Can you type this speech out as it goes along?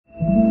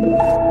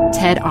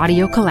TED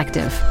Audio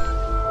Collective.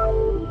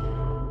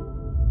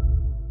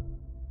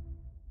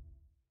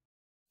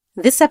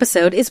 This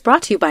episode is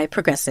brought to you by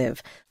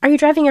Progressive. Are you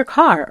driving your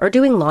car or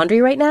doing laundry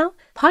right now?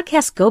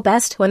 Podcasts go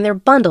best when they're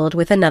bundled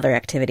with another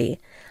activity.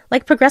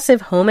 Like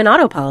Progressive home and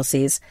auto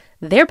policies,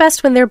 they're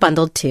best when they're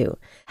bundled too.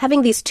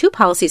 Having these two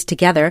policies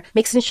together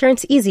makes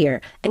insurance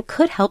easier and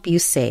could help you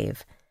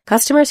save.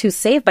 Customers who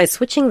save by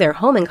switching their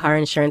home and car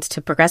insurance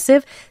to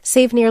Progressive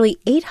save nearly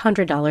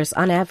 $800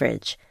 on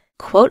average.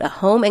 Quote a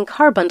home and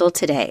car bundle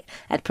today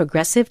at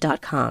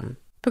Progressive.com.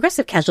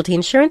 Progressive Casualty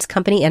Insurance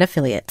Company and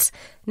Affiliates.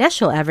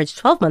 National average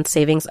 12-month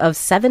savings of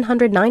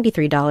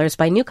 $793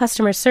 by new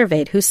customers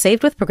surveyed who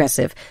saved with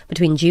Progressive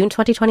between June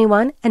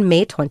 2021 and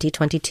May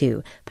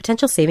 2022.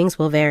 Potential savings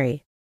will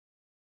vary.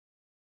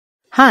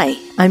 Hi,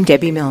 I'm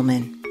Debbie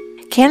Millman.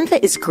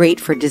 Canva is great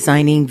for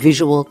designing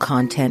visual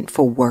content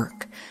for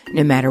work,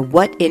 no matter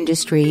what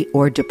industry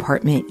or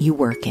department you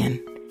work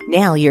in.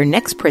 Nail your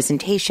next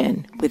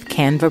presentation with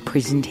Canva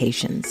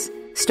Presentations.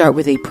 Start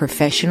with a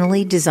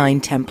professionally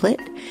designed template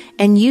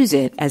and use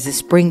it as a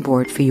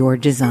springboard for your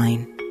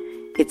design.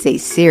 It's a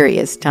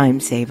serious time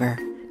saver.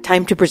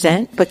 Time to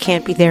present but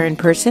can't be there in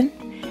person?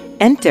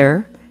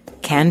 Enter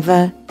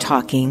Canva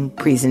Talking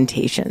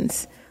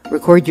Presentations.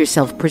 Record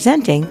yourself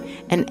presenting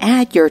and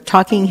add your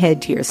talking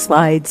head to your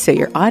slides so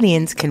your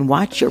audience can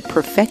watch your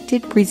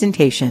perfected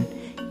presentation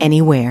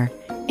anywhere,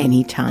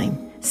 anytime.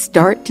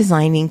 Start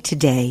designing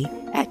today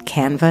at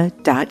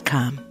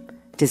canva.com.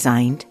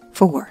 Designed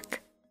for work.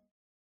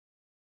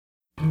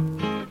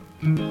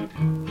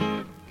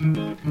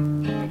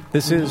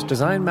 This is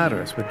Design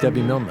Matters with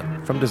Debbie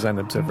Millman from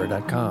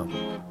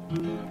DesignObserver.com.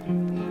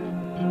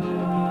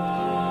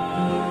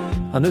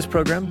 On this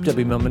program,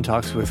 Debbie Millman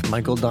talks with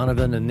Michael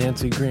Donovan and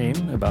Nancye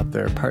Green about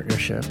their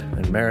partnership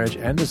in marriage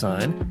and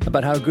design,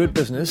 about how good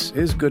business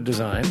is good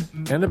design,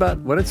 and about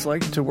what it's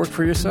like to work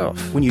for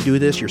yourself. When you do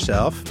this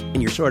yourself,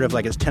 and you're sort of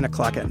like it's 10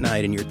 o'clock at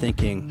night and you're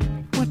thinking,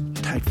 what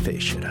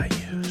typeface should I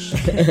use?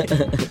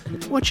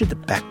 What should the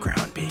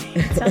background be?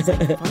 It sounds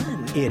like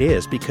fun. It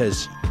is,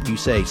 because you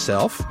say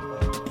self,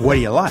 what do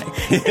you like?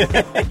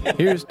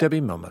 Here's Debbie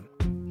Millman.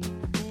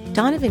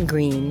 Donovan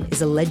Green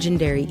is a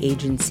legendary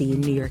agency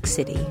in New York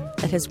City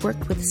that has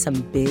worked with some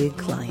big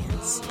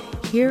clients.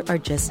 Here are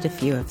just a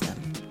few of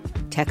them: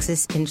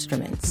 Texas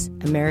Instruments,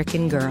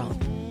 American Girl,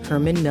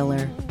 Herman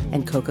Miller,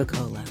 and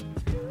Coca-Cola.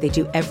 They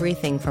do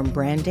everything from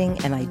branding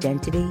and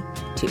identity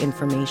to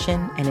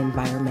information and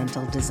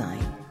environmental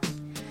design.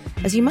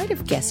 As you might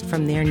have guessed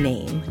from their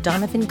name,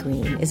 Donovan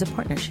Green is a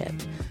partnership.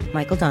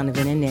 Michael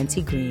Donovan and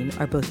Nancye Green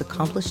are both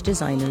accomplished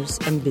designers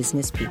and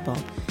business people,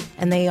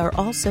 and they are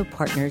also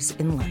partners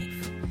in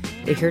life.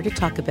 They're here to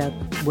talk about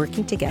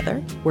working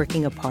together,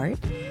 working apart,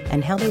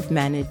 and how they've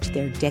managed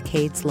their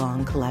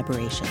decades-long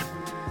collaboration.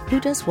 Who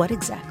does what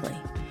exactly?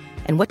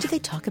 And what do they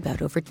talk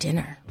about over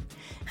dinner?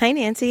 Hi,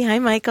 Nancye. Hi,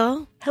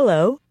 Michael.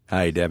 Hello.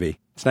 Hi, Debbie.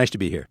 It's nice to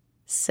be here.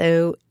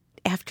 So,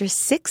 after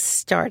 6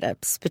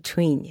 startups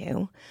between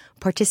you,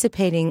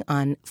 participating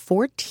on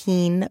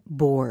 14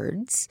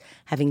 boards,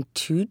 having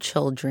 2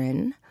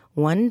 children,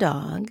 1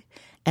 dog,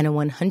 and a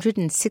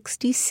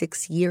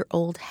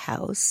 166-year-old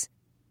house,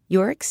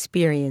 you're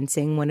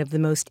experiencing one of the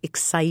most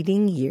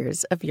exciting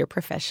years of your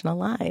professional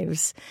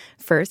lives.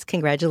 First,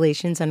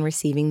 congratulations on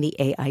receiving the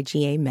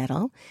AIGA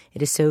medal.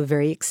 It is so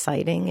very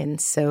exciting and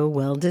so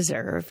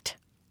well-deserved.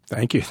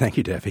 Thank you. Thank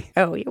you, Debbie.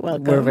 Oh, you're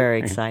welcome. We're very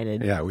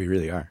excited. Yeah, we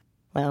really are.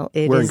 Well,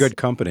 We're in good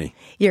company.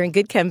 You're in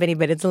good company,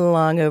 but it's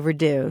long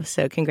overdue,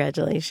 so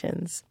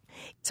congratulations.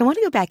 So I want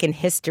to go back in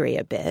history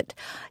a bit.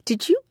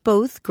 Did you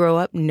both grow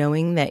up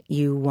knowing that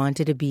you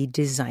wanted to be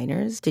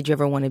designers? Did you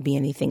ever want to be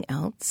anything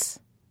else?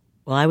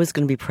 Well, I was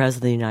going to be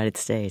president of the United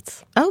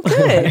States. Oh,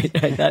 good.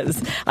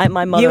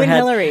 My mother you and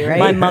Hillary, right?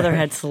 My mother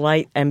had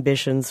slight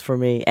ambitions for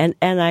me. And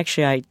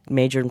actually, I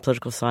majored in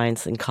political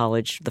science in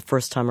college the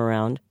first time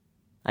around.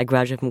 I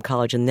graduated from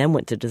college and then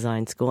went to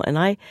design school. And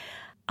I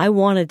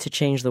wanted to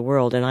change the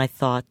world, and I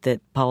thought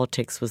that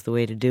politics was the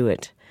way to do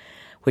it,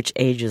 which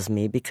ages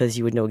me because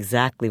you would know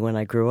exactly when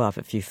I grew up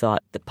if you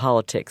thought that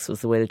politics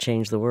was the way to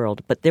change the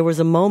world. But there was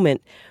a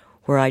moment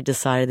where I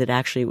decided that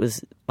actually it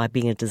was by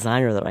being a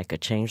designer that I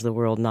could change the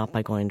world, not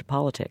by going into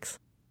politics.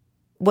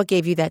 What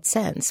gave you that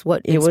sense?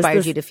 What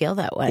inspired you to feel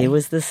that way? It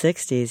was the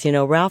 60s. You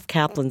know, Ralph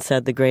Kaplan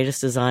said the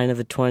greatest design of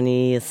the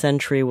 20th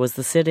century was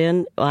the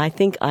sit-in. I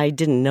think I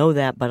didn't know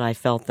that, but I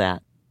felt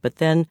that. But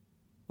then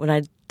when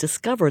I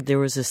discovered there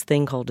was this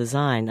thing called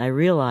design, I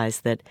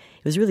realized that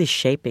it was really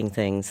shaping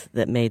things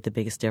that made the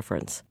biggest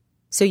difference.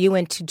 So you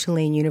went to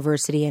Tulane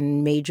University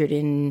and majored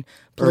in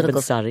urban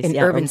studies,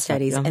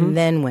 and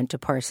then went to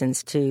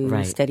Parsons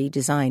to study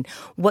design.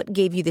 What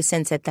gave you the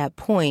sense at that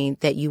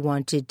point that you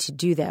wanted to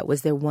do that?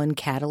 Was there one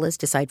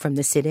catalyst aside from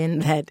the sit-in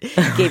that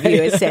gave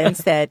you a sense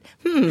that,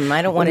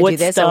 I don't want to do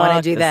this, I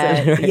want to do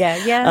that?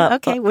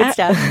 Okay,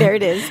 Woodstock, there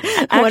it is.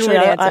 Actually, one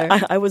word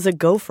answer. I was a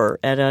gopher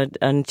at an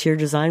interior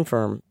design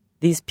firm.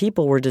 These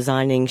people were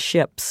designing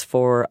ships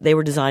they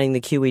were designing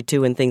the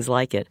QE2 and things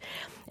like it.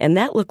 And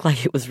that looked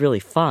like it was really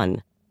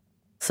fun.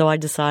 So I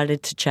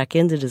decided to check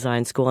into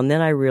design school, and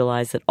then I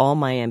realized that all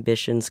my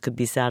ambitions could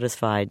be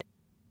satisfied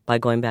by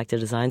going back to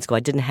design school. I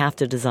didn't have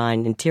to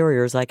design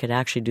interiors. I could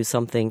actually do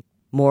something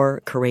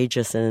more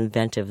courageous and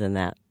inventive than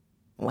that.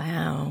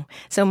 Wow.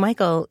 So,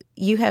 Michael,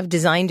 you have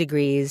design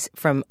degrees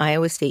from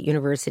Iowa State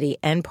University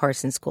and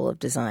Parsons School of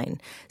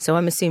Design. So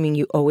I'm assuming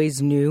you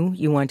always knew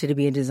you wanted to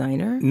be a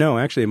designer? No,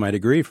 actually, my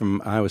degree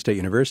from Iowa State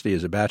University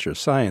is a Bachelor of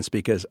Science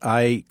because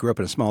I grew up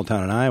in a small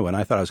town in Iowa, and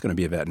I thought I was going to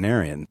be a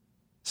veterinarian.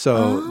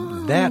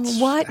 So that's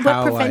what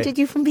prevented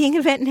you from being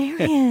a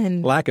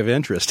veterinarian? Lack of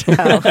interest.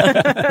 Oh.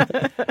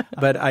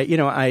 But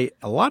a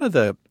lot of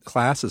the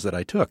classes that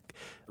I took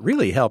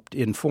really helped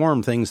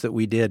inform things that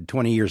we did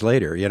 20 years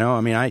later.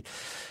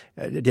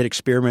 I did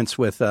experiments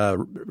with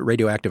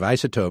radioactive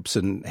isotopes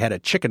and had a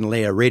chicken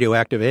lay a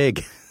radioactive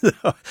egg.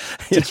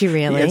 Did you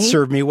really? It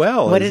served me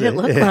well. What did it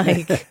look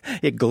like?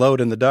 It glowed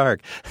in the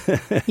dark.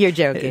 You're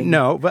joking.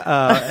 No, but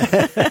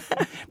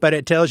but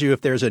it tells you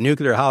if there's a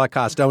nuclear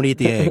holocaust, don't eat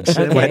the eggs.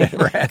 Okay.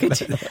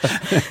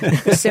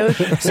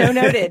 So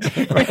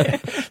noted.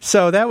 Right.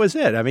 So that was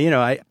it.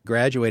 I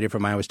graduated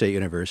from Iowa State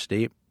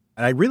University,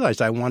 and I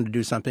realized I wanted to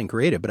do something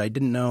creative, but I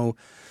didn't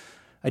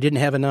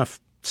have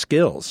enough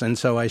skills. And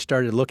so I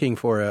started looking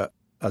for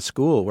a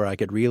school where I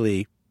could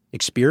really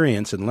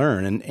experience and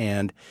learn.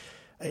 And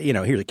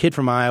here's a kid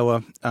from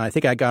Iowa. I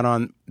think I got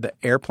on the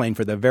airplane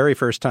for the very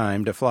first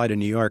time to fly to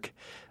New York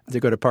to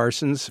go to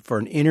Parsons for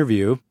an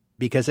interview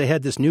because they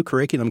had this new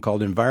curriculum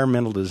called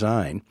environmental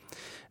design.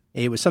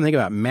 It was something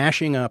about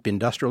mashing up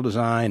industrial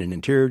design and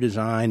interior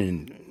design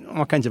and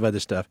all kinds of other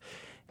stuff.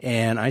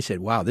 And I said,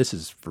 wow, this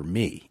is for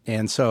me.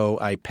 And so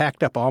I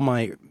packed up all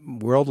my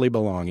worldly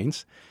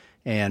belongings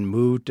and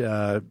moved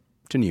to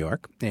New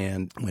York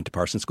and went to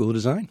Parsons School of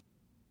Design.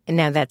 And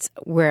now that's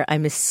where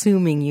I'm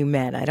assuming you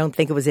met. I don't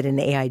think it was at an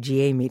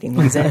AIGA meeting,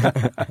 was it?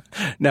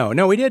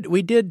 No, we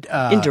did.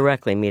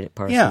 Indirectly meet at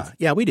Parsons.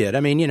 Yeah, we did.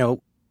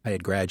 I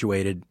had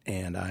graduated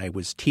and I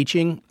was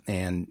teaching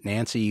and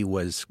Nancye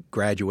was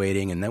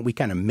graduating and then we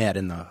kind of met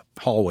in the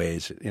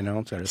hallways,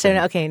 sort of thing.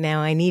 Okay, now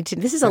I need to,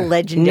 this is a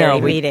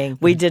legendary meeting.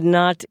 We did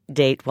not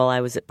date while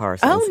I was at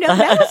Parsons. Oh, no,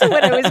 that wasn't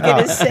what I was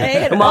going to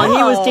say at all.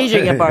 He was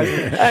teaching at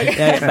Parsons.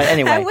 Okay. But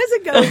anyway. I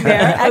wasn't going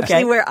there.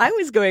 Actually, where I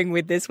was going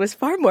with this was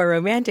far more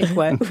romantic,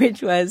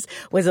 which was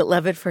it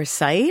love at first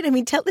sight?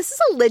 This is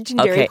a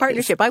legendary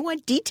partnership. I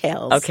want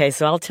details. Okay,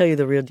 so I'll tell you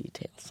the real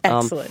details.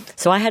 Excellent.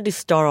 So I had to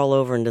start all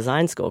over in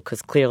design school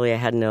because clearly I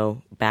had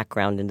no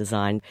background in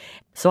design.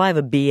 So I have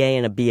a BA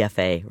and a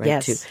BFA, right?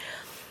 Yes. Too.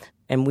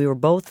 And we were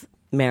both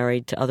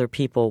married to other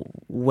people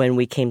when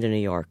we came to New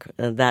York.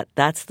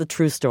 That's the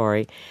true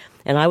story.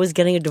 And I was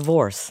getting a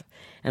divorce,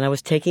 and I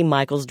was taking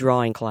Michael's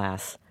drawing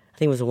class. I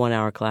think it was a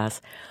 1-hour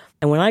class.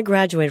 And when I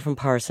graduated from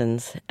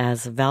Parsons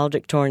as a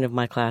valedictorian of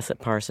my class at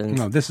Parsons...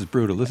 No, this is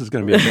brutal. This is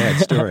going to be a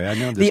bad story. I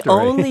know this the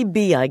story. only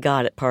B I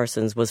got at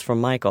Parsons was from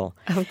Michael.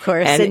 Of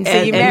course. And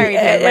so you married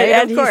him,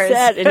 right? Of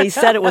course. He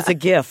said it was a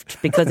gift,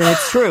 and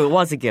it's true, it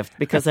was a gift,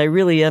 because I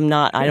really am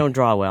not, I don't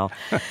draw well.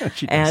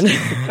 And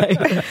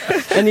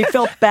he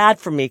felt bad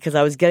for me because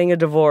I was getting a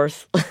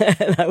divorce.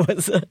 And I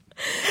was...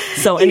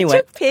 So anyway.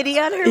 He took pity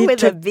on her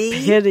with a B? He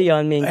took pity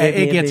on me and gave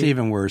me a B. It gets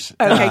even worse.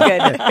 Okay,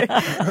 good.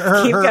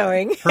 Keep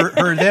going.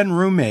 Her then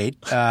roommate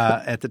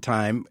at the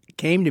time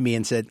came to me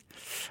and said,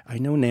 I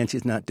know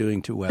Nancye's not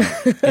doing too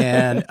well.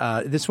 And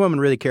this woman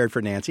really cared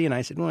for Nancye. And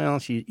I said, well,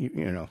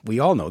 we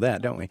all know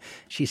that, don't we?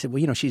 She said,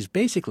 well, she's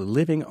basically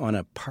living on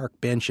a park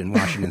bench in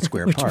Washington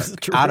Square Park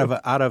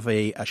out of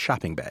a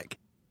shopping bag.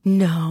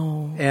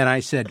 No. And I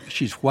said,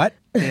 she's what?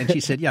 And she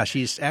said, yeah,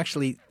 she's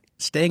actually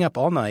staying up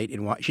all night.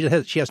 She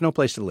has no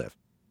place to live.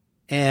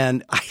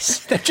 And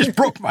that just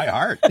broke my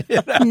heart.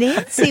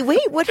 Nancye,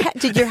 wait,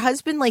 did your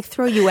husband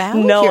throw you out?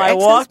 No, your I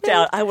walked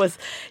out. I was,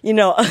 he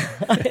was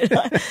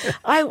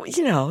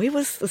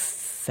the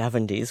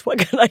 70s. What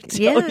can I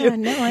tell you?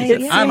 No,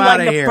 I'm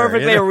out of here.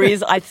 Perfectly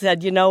reason. I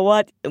said, you know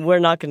what? We're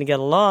not going to get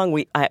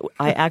along. I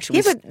actually.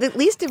 Yeah, but at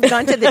least have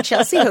gone to the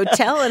Chelsea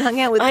Hotel and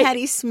hung out with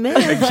Patti Smith.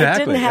 Exactly. I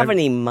didn't have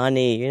any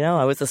money.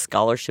 I was a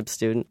scholarship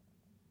student.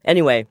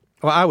 Anyway.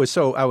 Well, I was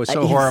so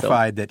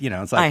horrified that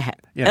it's like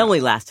it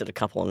only lasted a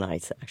couple of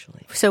nights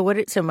actually.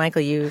 So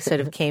Michael, you sort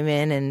of came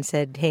in and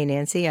said, "Hey,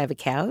 Nancye, I have a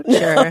couch."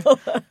 Or...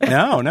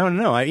 No.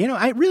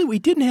 We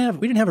didn't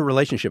have a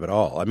relationship at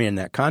all. In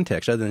that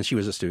context, other than she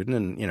was a student,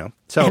 and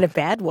and a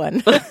bad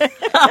one,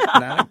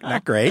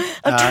 not great,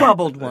 a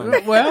troubled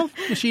one. Well,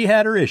 she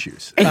had her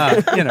issues,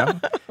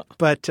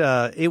 but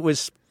it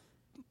was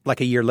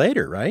like a year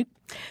later, right?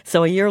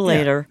 So a year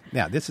later,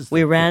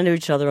 we ran into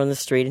each other on the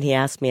street, and he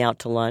asked me out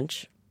to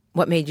lunch.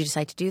 What made you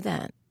decide to do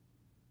that?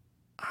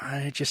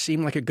 It just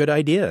seemed like a good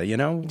idea,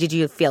 Did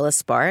you feel a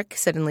spark?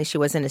 Suddenly she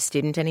wasn't a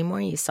student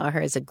anymore. You saw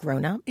her as a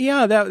grown-up?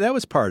 Yeah, that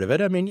was part of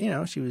it.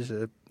 She was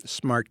a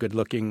smart,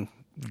 good-looking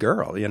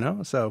girl,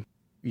 so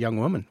young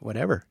woman,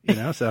 whatever,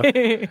 so.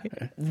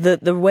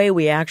 The way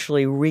we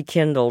actually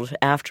rekindled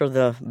after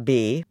the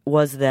B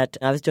was that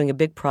I was doing a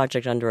big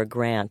project under a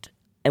grant,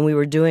 and we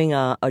were doing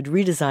a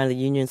redesign of the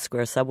Union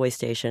Square subway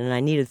station, and I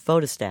needed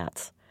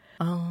photostats.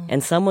 Oh.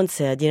 And someone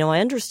said,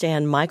 I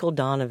understand Michael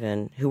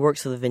Donovan, who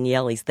works for the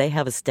Vignellis, they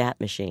have a stat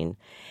machine.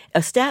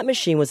 A stat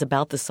machine was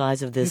about the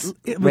size of this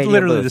It was radio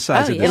literally booth. the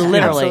size of this.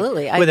 Literally.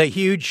 Absolutely. With a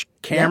huge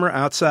camera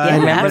outside. Yeah,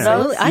 remember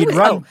Absolutely.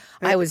 those?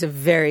 I was a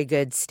very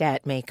good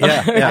stat maker,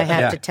 Yeah, I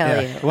have to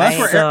tell you. Well, that's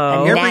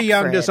where every knack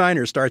young for it.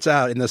 designer starts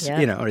out in this,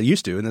 or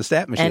used to, in the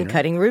stat machine. And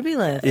cutting ruby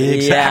lift.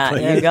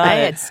 Exactly. Yeah, you got I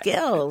it. had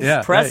skills.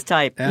 Yeah, Press right.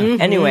 type. Yeah.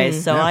 Anyway,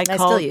 so I I called.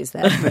 still use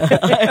that.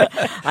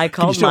 I Can you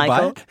called still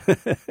Michael. buy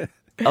it?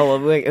 Oh, well,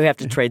 we have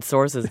to trade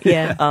sources.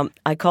 Yeah.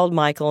 I called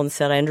Michael and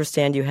said, I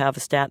understand you have a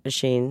stat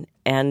machine.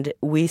 And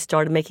we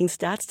started making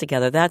stats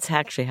together. That's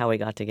actually how we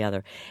got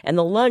together. And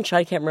the lunch,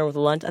 I can't remember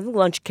the lunch. I think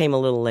lunch came a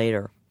little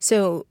later.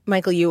 So,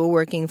 Michael, you were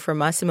working for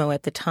Massimo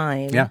at the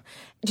time. Yeah.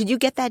 Did you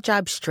get that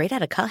job straight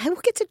out of college?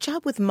 Who gets a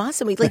job with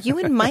Massimo? Like you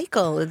and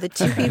Michael, the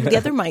two people, the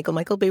other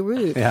Michael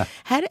Beirut. Yeah.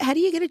 How do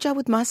you get a job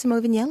with Massimo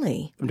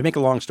Vignelli? To make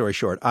a long story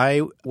short,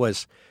 I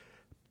was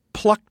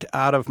plucked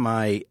out of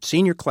my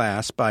senior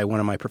class by one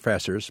of my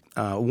professors,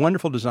 a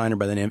wonderful designer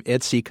by the name of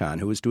Ed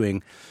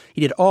Seacon,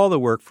 he did all the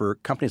work for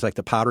companies like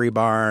the Pottery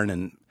Barn,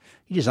 and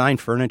he designed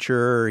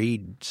furniture,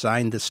 he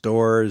designed the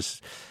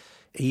stores.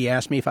 He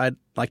asked me if I'd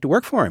like to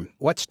work for him.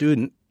 What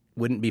student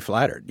wouldn't be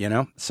flattered,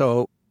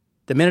 So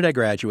the minute I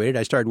graduated,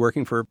 I started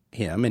working for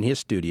him in his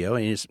studio,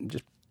 and he's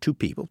just two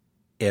people,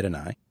 Ed and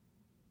I.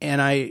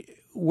 And I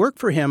worked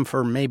for him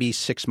for maybe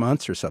 6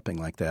 months or something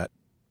like that.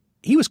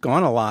 He was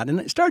gone a lot, and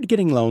it started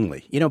getting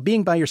lonely,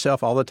 being by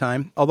yourself all the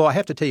time. Although I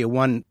have to tell you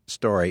one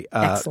story,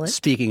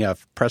 speaking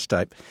of press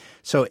type.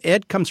 So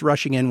Ed comes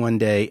rushing in one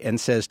day and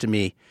says to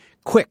me,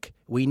 quick,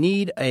 we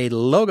need a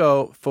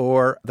logo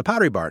for the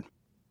Pottery Barn.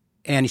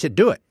 And he said,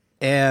 do it.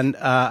 And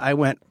I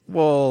went,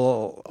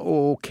 well,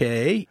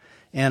 okay.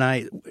 And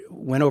I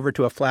went over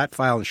to a flat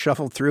file and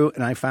shuffled through,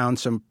 and I found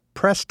some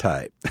press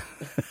type.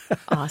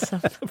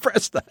 Awesome.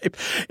 Press type.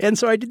 And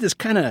so I did this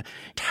kind of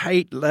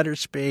tight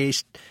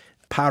letter-spaced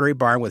Pottery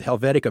Barn with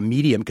Helvetica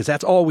medium, because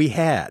that's all we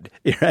had,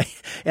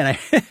 right? And I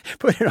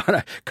put it on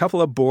a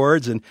couple of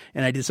boards, and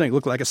I did something that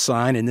looked like a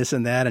sign and this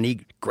and that, and he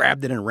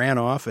grabbed it and ran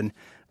off, and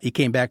he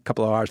came back a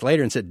couple of hours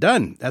later and said,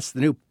 done. That's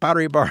the new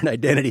Pottery Barn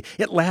identity.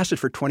 It lasted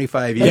for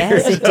 25 years.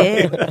 Yes, it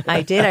did.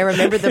 I did. I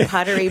remember the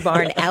Pottery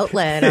Barn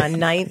outlet on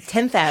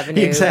 10th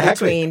Avenue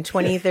between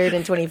 23rd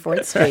and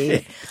 24th Street.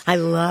 Right. I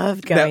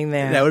loved going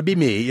there. That would be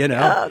me,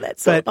 Oh,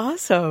 that's so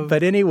awesome.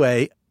 But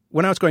anyway,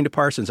 when I was going to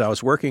Parsons, I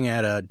was working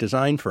at a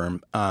design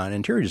firm, an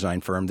interior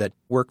design firm that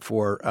worked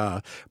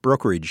for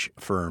brokerage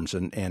firms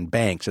and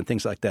banks and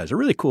things like that. It was a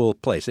really cool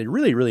place. They had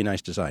really, really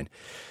nice design.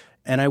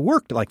 And I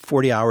worked like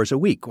 40 hours a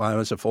week while I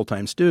was a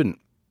full-time student.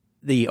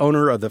 The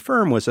owner of the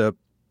firm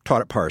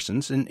taught at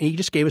Parsons, and he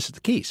just gave us the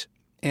keys.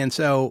 And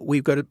so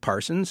we'd go to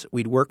Parsons.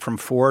 We'd work from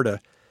 4 to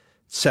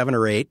 7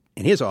 or 8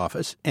 in his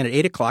office. And at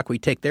 8 o'clock,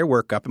 we'd take their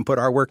work up and put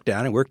our work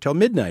down and work till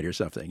midnight or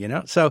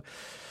something, So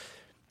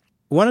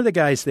one of the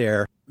guys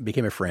there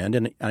became a friend,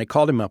 and I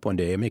called him up one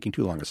day. I'm making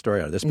too long a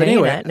story out of this. But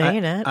anyway,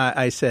 you're not.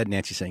 I said,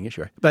 Nancy's saying it,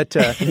 sure. But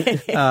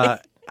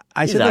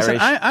I said, listen,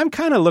 I'm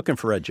kind of looking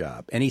for a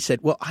job. And he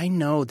said, well, I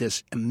know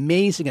this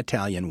amazing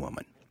Italian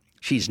woman.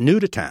 She's new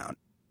to town.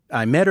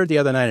 I met her the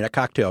other night at a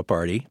cocktail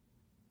party.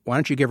 Why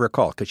don't you give her a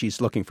call? Because she's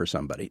looking for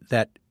somebody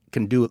that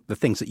can do the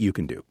things that you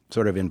can do,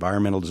 sort of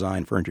environmental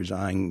design, furniture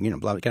design,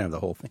 blah, kind of the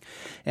whole thing.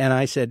 And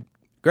I said,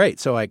 great.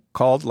 So I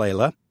called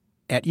Layla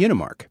at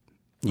Unimark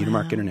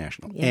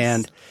International. Yes.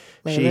 And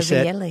Layla she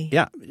said, Vignelli.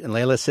 yeah. And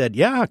Layla said,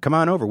 yeah, come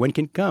on over. When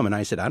can you come? And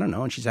I said, I don't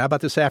know. And she said, how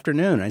about this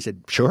afternoon? And I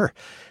said, sure.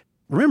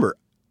 Remember,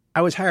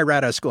 I was hired right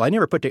out of school. I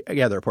never put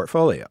together a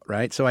portfolio,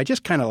 right? So I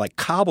just kind of like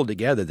cobbled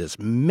together this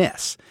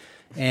mess.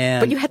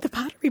 But you had the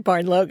Pottery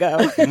Barn logo.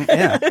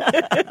 Yeah.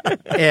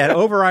 And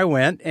over I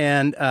went,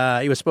 and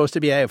it was supposed to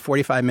be a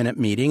 45-minute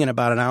meeting. And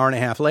about an hour and a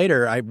half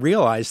later, I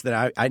realized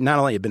that I not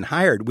only had been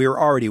hired, we were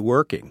already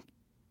working.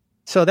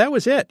 So that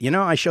was it.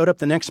 I showed up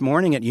the next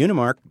morning at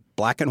Unimark,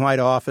 black and white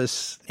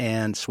office,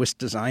 and Swiss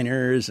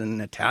designers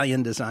and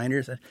Italian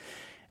designers.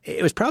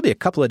 It was probably a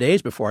couple of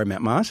days before I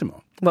met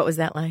Massimo. What was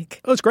that like?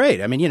 It was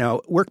great. I mean,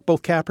 worked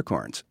both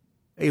Capricorns.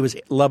 It was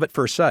love at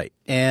first sight.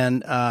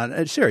 And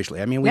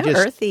seriously, I mean, we just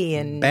earthy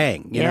and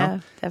bang, you know?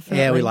 Definitely.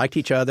 Yeah, we liked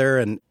each other.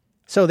 And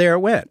so there it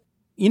went.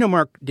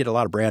 Mark did a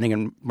lot of branding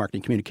and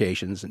marketing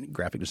communications and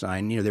graphic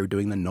design. They were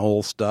doing the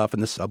Knoll stuff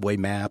and the subway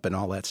map and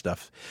all that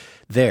stuff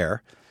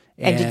there.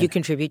 And did you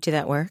contribute to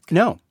that work?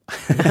 No.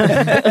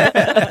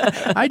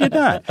 I did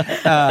not.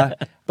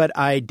 But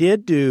I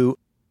did do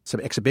some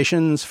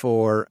exhibitions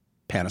for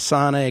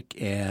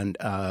Panasonic, and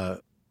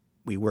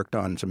we worked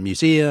on some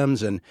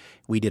museums, and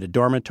we did a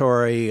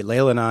dormitory,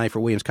 Layla and I, for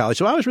Williams College.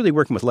 So I was really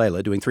working with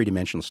Layla, doing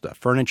three-dimensional stuff,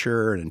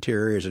 furniture and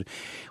interiors. And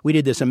we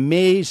did this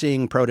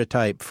amazing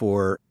prototype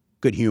for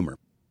Good Humor.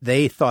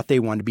 They thought they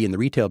wanted to be in the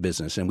retail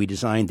business, and we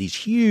designed these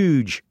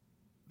huge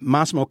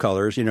Massimo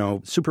colors,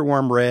 super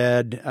warm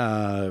red,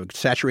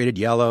 saturated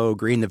yellow,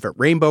 green, the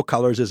rainbow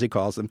colors, as he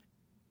calls them.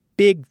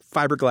 Big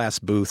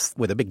fiberglass booth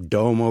with a big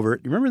dome over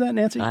it. You remember that,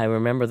 Nancy? I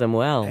remember them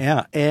well.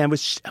 Yeah, and it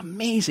was an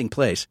amazing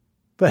place.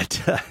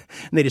 But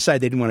they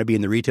decided they didn't want to be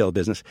in the retail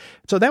business.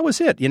 So that was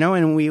it,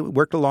 and we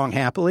worked along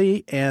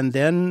happily. And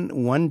then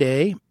one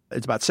day,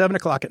 it's about 7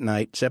 o'clock at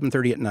night,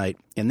 7:30 at night,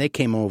 and they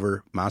came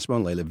over, Massimo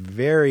and Layla,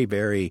 very,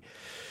 very,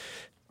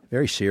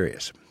 very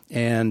serious.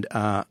 And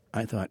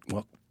I thought,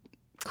 well,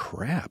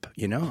 crap,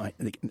 they're not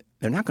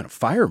going to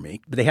fire me.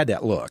 But they had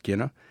that look,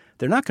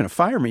 They're not going to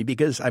fire me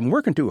because I'm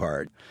working too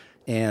hard.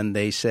 And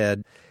they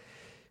said,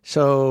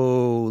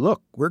 so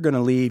look, we're going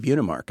to leave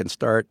Unimark and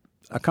start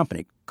a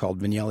company called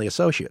Vignelli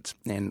Associates,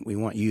 and we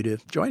want you to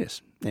join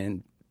us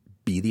and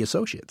be the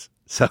associates.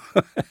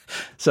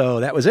 So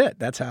that was it.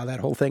 That's how that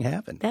whole thing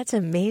happened. That's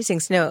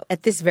amazing. So now,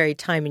 at this very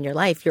time in your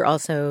life, you're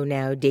also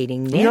now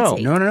dating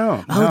Nancy.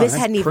 No. Oh, this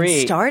hadn't even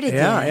started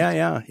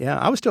yet. Yeah.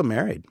 I was still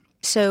married.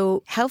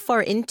 So how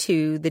far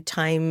into the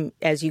time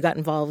as you got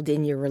involved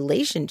in your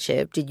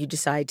relationship did you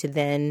decide to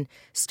then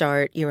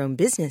start your own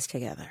business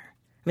together?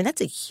 I mean,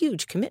 that's a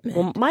huge commitment.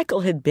 Well,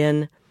 Michael had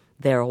been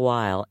there a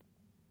while.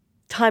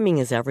 Timing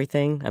is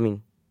everything. I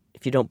mean,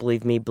 if you don't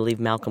believe me, believe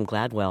Malcolm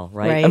Gladwell,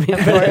 right? I mean,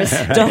 of course.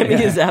 Timing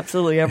is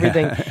absolutely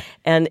everything.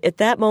 And at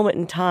that moment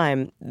in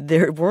time,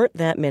 there weren't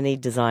that many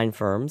design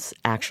firms,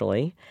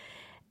 actually.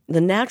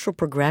 The natural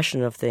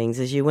progression of things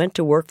is you went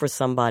to work for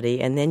somebody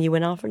and then you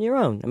went off on your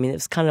own. I mean, it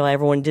was kind of like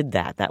everyone did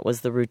that. That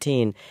was the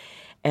routine.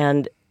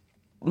 And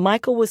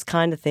Michael was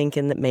kind of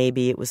thinking that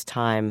maybe it was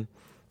time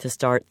to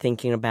start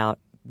thinking about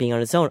being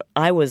on his own.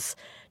 I was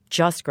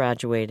just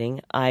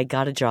graduating. I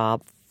got a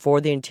job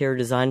for the interior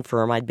design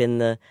firm I'd been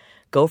the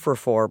gopher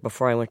for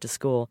before I went to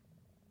school.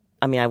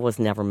 I mean, I was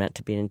never meant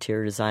to be an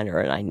interior designer,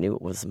 and I knew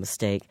it was a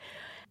mistake.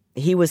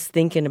 He was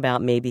thinking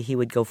about maybe he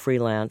would go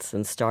freelance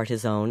and start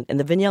his own. And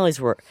the Vignellis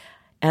were,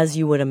 as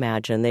you would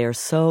imagine, they are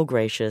so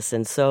gracious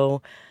and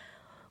so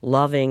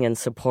loving and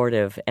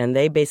supportive. And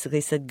they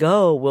basically said,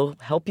 go, we'll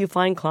help you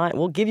find clients.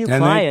 We'll give you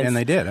clients. And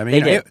they did. I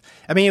mean, they did.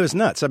 It was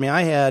nuts. I mean,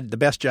 I had the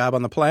best job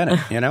on the planet,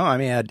 I mean,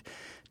 I had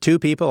 2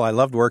 people I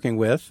loved working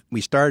with. We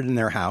started in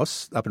their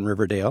house up in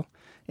Riverdale.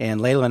 And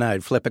Layla and I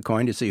would flip a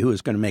coin to see who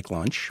was going to make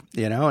lunch,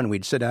 and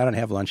we'd sit down and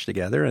have lunch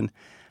together. And,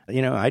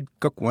 I'd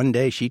cook one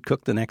day, she'd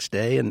cook the next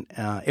day. And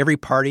every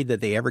party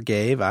that they ever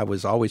gave, I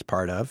was always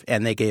part of.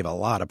 And they gave a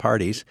lot of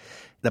parties.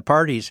 The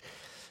parties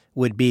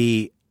would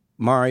be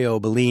Mario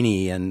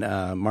Bellini and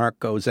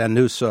Marco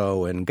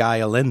Zannuso and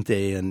Guy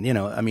Alente. And,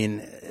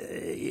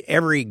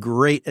 every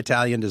great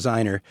Italian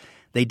designer.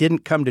 They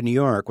didn't come to New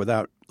York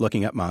without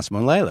looking up Massimo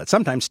and Layla,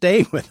 sometimes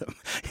staying with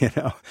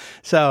them,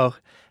 So...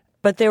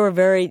 But they were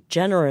very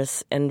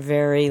generous and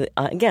very,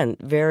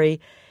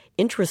 very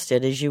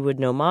interested, as you would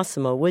know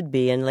Massimo would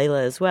be, and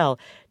Layla as well,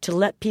 to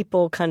let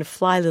people kind of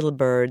fly little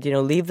bird,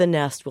 leave the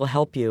nest, we'll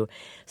help you.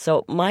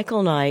 So Michael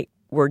and I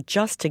were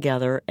just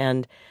together,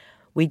 and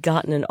we'd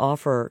gotten an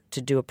offer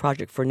to do a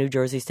project for New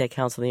Jersey State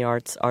Council on the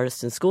Arts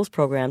Artists in Schools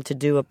program to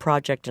do a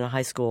project in a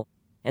high school.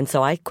 And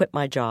so I quit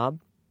my job,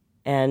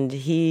 and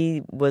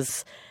he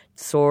was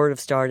sort of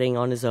starting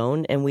on his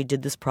own, and we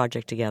did this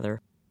project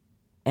together.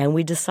 And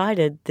we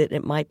decided that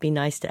it might be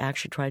nice to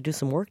actually try to do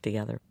some work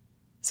together.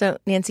 So,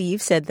 Nancy,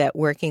 you've said that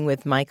working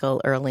with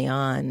Michael early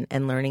on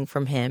and learning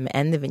from him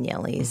and the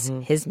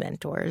Vignellis, his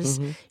mentors,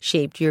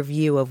 shaped your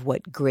view of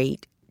what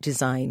great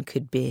design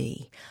could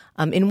be.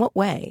 In what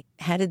way?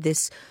 How did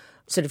this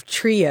sort of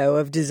trio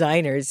of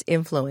designers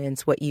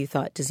influence what you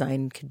thought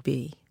design could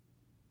be?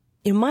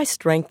 My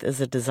strength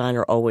as a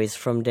designer always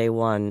from day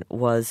one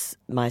was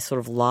my sort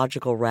of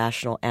logical,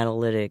 rational,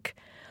 analytic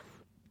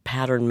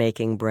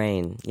pattern-making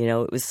brain.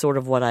 It was sort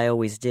of what I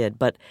always did.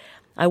 But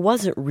I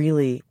wasn't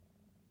really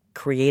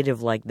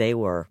creative like they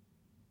were.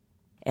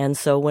 And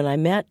so when I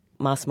met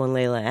Massimo and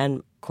Layla and,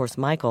 of course,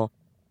 Michael,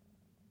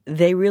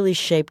 they really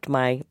shaped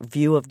my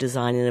view of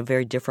design in a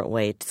very different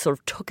way. It sort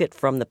of took it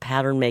from the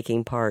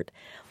pattern-making part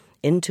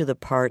into the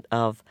part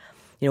of,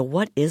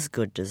 what is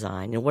good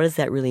design? And what does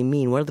that really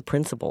mean? What are the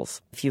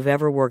principles? If you've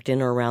ever worked in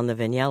or around the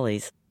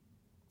Vignellis,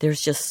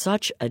 there's just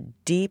such a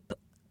deep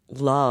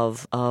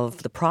love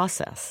of the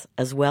process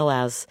as well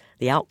as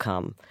the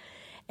outcome.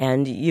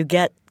 And you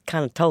get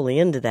kind of totally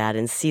into that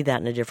and see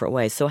that in a different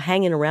way. So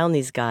hanging around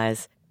these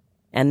guys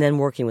and then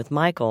working with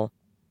Michael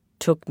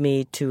took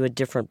me to a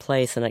different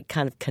place, and it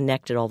kind of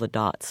connected all the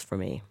dots for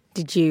me.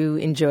 Did you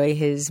enjoy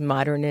his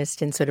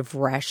modernist and sort of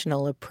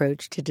rational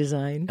approach to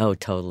design? Oh,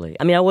 totally.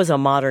 I mean, I was a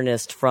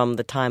modernist from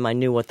the time I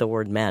knew what the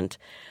word meant.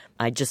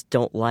 I just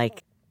don't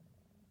like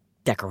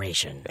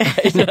decoration.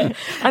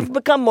 I've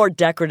become more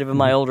decorative in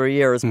my older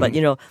years, but,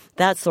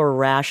 that sort of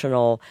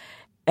rational,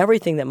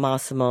 everything that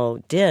Massimo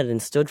did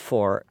and stood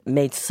for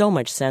made so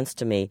much sense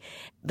to me.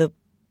 The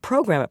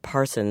program at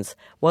Parsons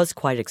was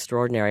quite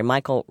extraordinary.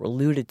 Michael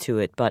alluded to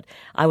it, but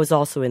I was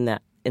also in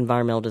that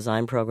environmental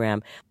design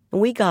program.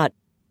 And we got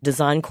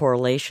design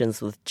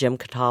correlations with Jim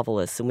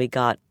Katavolis, and we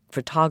got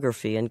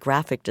photography and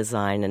graphic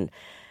design and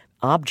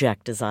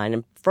object design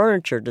and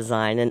furniture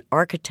design and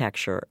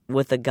architecture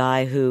with a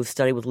guy who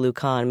studied with Lou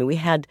Kahn. I mean, we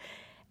had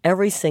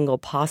every single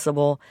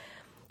possible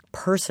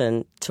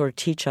person to sort of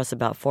teach us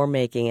about form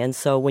making. And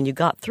so when you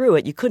got through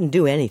it, you couldn't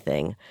do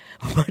anything,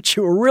 but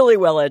you were really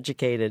well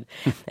educated.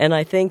 And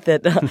I think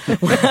that,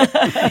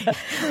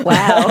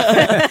 Wow.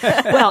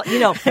 well,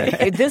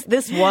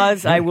 this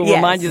was, I will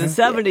remind you, the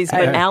 70s,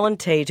 but Alan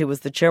Tate, who was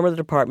the chairman of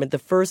the department, the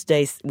first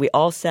day we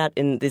all sat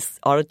in this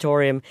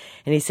auditorium,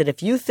 and he said,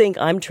 if you think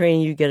I'm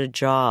training you to get a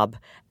job,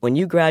 when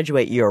you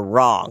graduate, you're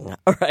wrong,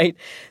 all right?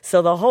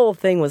 So the whole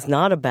thing was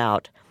not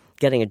about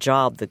getting a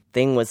job. The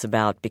thing was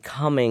about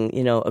becoming,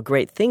 a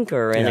great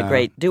thinker and a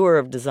great doer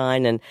of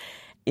design and,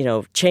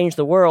 change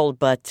the world.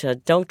 But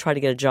don't try to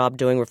get a job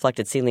doing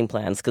reflected ceiling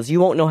plans because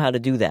you won't know how to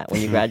do that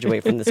when you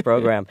graduate from this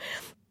program.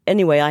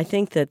 Anyway, I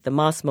think that the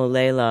Massimo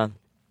Leila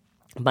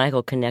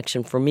Michael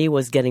connection for me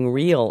was getting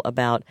real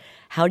about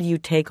how do you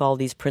take all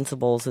these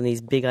principles and these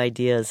big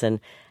ideas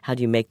and how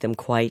do you make them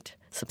quite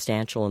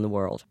substantial in the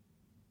world.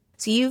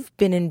 So you've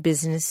been in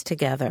business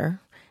together.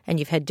 And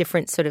you've had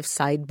different sort of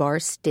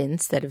sidebar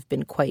stints that have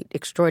been quite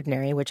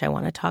extraordinary, which I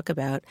want to talk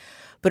about.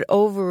 But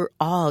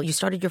overall, you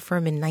started your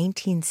firm in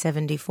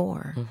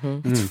 1974.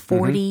 Mm-hmm. It's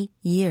 40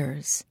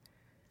 years.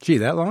 Gee,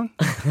 that long?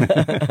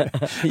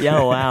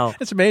 Yeah, wow.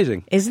 It's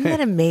amazing. Isn't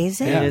that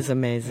amazing? It is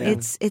amazing.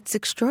 It's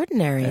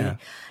extraordinary. Yeah.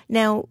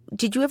 Now,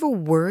 did you ever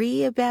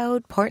worry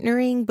about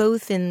partnering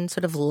both in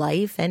sort of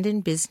life and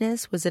in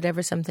business? Was it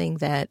ever something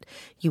that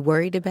you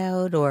worried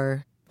about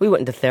or... We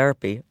went into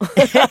therapy.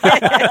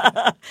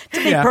 To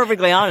be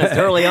perfectly honest,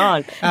 early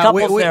on,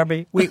 couples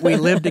therapy. We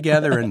lived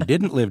together and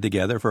didn't live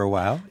together for a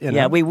while.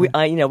 Yeah,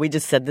 we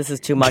just said this is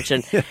too much.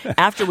 And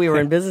after we were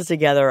in business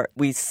together,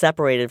 we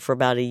separated for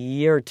about a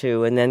year or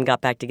two, and then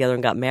got back together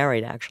and got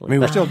married. Actually, I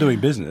mean, we're still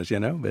doing business,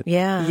 but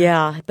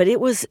yeah, but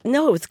it was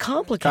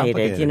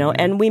complicated,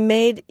 And we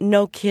made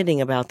no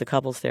kidding about the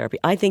couples therapy.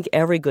 I think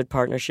every good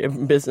partnership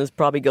in business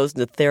probably goes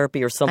into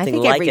therapy or something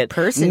like every it.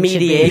 Person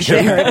mediation. Should be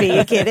in therapy. Are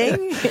you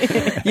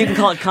kidding? You can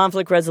call it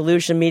conflict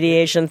resolution,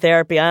 mediation,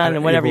 therapy, I don't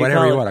know, whatever you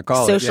want to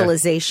call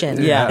Socialization.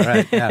 it. Yeah.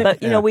 Right. Yeah.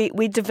 But,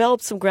 we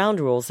developed some ground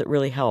rules that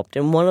really helped.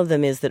 And one of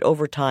them is that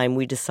over time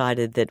we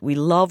decided that we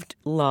loved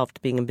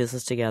being in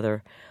business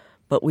together,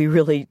 but we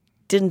really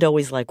didn't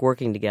always like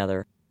working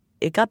together.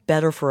 It got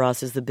better for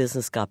us as the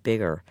business got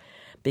bigger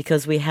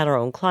because we had our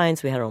own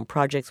clients, we had our own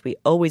projects. We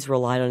always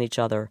relied on each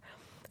other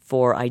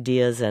for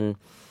ideas and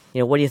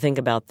what do you think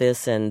about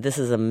this? And this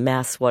is a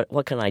mess.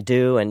 What can I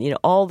do? And,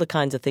 all the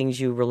kinds of things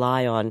you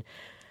rely on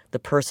the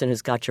person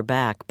who's got your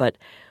back. But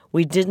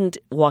we didn't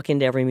walk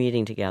into every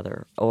meeting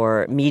together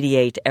or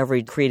mediate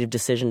every creative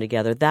decision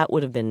together. That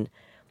would have been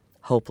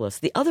hopeless.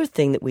 The other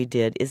thing that we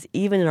did is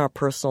even in our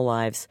personal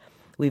lives,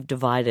 we've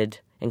divided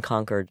and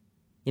conquered.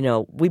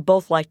 We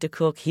both like to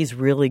cook. He's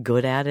really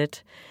good at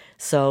it.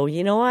 So,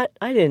 you know what?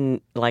 I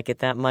didn't like it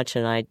that much,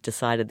 and I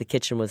decided the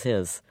kitchen was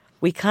his.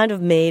 We kind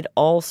of made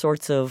all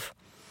sorts of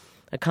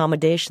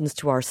accommodations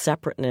to our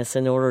separateness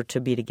in order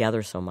to be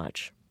together so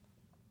much.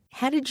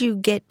 How did you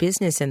get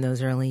business in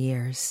those early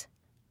years?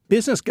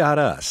 Business got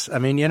us. I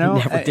mean,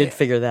 Never did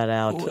figure that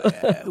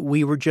out.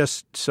 We were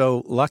just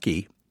so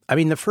lucky. I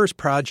mean, the first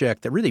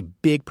project, the really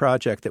big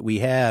project that we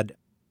had,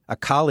 a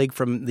colleague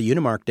from the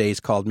Unimark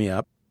days called me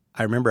up.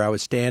 I remember I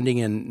was standing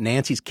in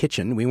Nancy's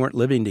kitchen. We weren't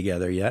living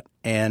together yet.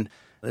 And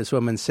this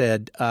woman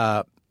said,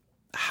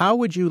 how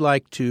would you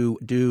like to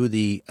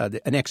do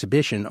an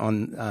exhibition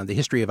on the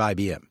history of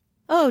IBM?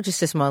 Oh,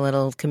 just a small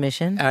little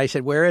commission. And I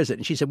said, where is it?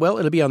 And she said, well,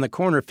 it'll be on the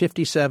corner of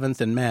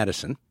 57th and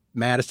Madison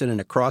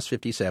and across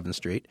 57th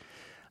Street.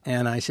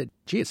 And I said,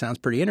 gee, it sounds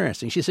pretty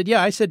interesting. She said,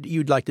 yeah, I said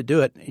you'd like to do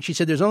it. And she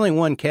said, there's only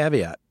one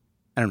caveat.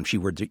 I don't know if she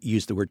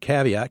used the word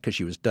caveat because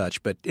she was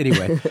Dutch. But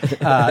anyway,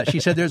 she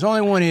said, there's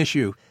only one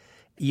issue.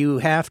 You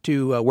have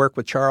to work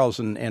with Charles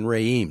and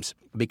Ray Eames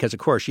because, of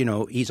course,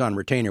 he's on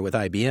retainer with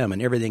IBM,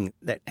 and everything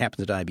that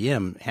happens at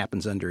IBM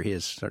happens under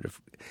his sort of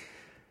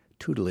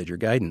tutelage or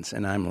guidance.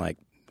 And I'm like,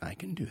 I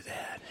can do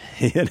that.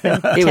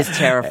 It was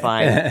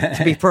terrifying,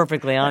 to be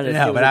perfectly honest.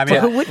 No, but I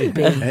mean, who wouldn't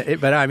be?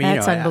 But I mean,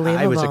 That's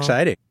unbelievable. I was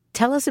excited.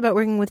 Tell us about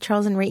working with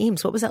Charles and Ray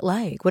Eames. What was that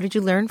like? What did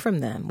you learn from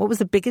them? What was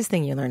the biggest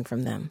thing you learned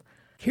from them?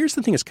 Here's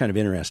the thing that's kind of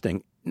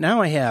interesting.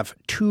 Now I have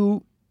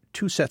two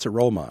sets of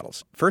role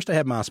models. First, I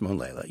have Massimo and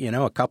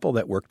Leila, a couple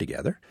that work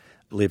together,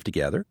 live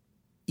together,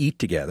 eat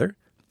together,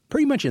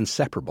 pretty much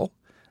inseparable.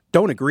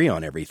 Don't agree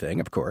on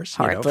everything, of course,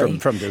 from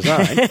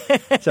design.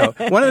 So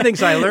one of the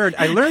things I learned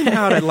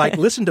how to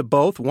listen to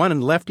both, one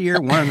in the left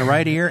ear, one in the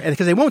right ear,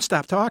 because they won't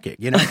stop talking,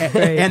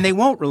 and they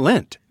won't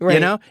relent,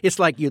 It's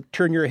like you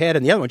turn your head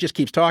and the other one just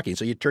keeps talking,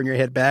 so you turn your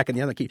head back and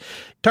the other keeps.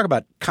 Talk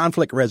about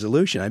conflict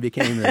resolution. I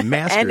became the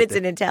master. And it's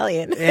in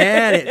Italian.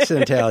 And it's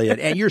in Italian.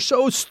 And you're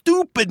so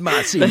stupid,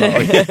 Massimo.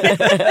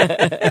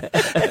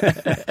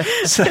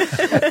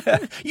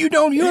 You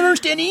don't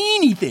understand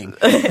anything.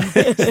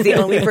 He's the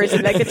only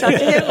person that can talk to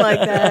him like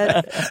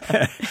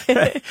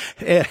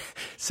that.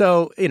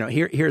 So,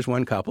 here's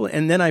one couple.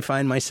 And then I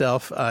find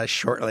myself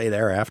shortly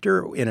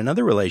thereafter in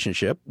another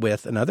relationship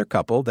with another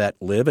couple that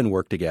live and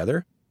work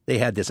together. They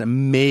had this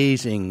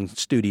amazing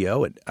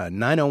studio at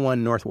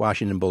 901 North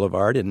Washington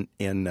Boulevard in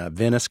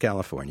Venice,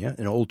 California,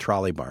 an old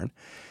trolley barn.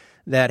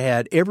 that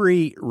had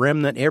every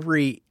remnant,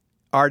 every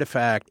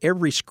artifact,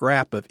 every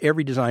scrap of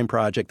every design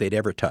project they'd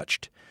ever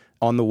touched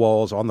on the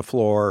walls, on the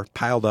floor,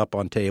 piled up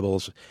on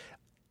tables.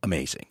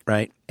 Amazing,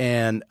 right?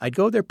 And I'd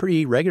go there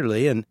pretty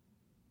regularly, and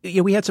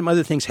we had some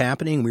other things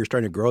happening. We were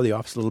starting to grow the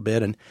office a little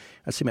bit, and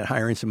I was thinking about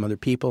hiring some other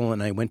people,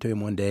 and I went to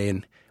him one day,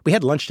 and we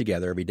had lunch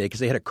together every day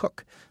because they had a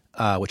cook,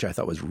 which I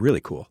thought was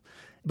really cool.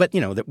 But,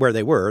 where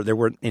they were, there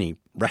weren't any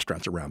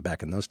restaurants around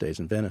back in those days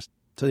in Venice.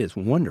 So they had this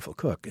wonderful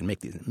cook and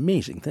make these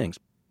amazing things.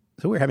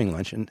 So we were having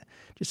lunch, and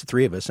just the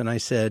three of us, and I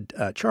said,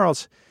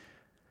 Charles,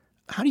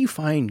 how do you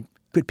find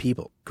good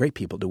people, great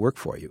people to work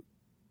for you?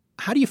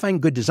 How do you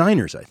find good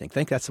designers, I think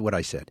that's what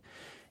I said.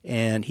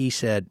 And he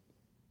said,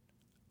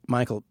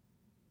 Michael,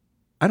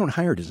 I don't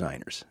hire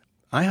designers.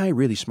 I hire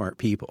really smart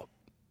people.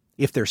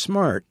 If they're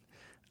smart,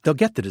 they'll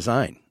get the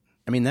design.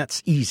 I mean,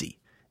 that's easy.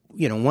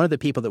 One of the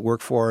people that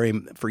worked for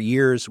him for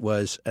years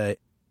was a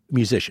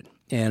musician,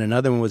 and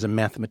another one was a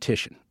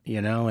mathematician,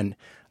 and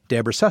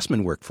Deborah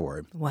Sussman worked for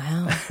him.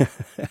 Wow.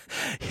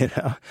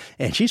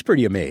 And she's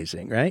pretty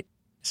amazing, right?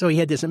 So he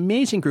had this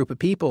amazing group of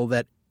people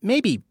that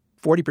maybe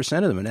 40%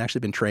 of them had actually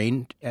been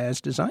trained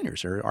as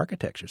designers or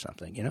architects or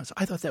something, So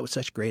I thought that was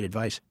such great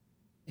advice.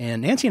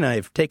 And Nancye and I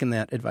have taken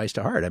that advice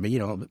to heart. I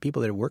mean, the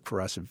people that have worked for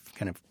us have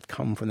kind of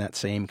come from that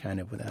same kind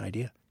of with that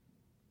idea.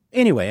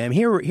 Anyway,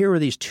 here were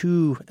these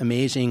two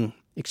amazing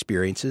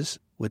experiences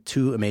with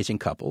two amazing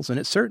couples, and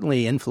it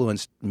certainly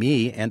influenced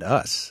me and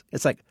us.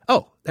 It's like,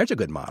 oh, there's a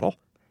good model.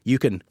 You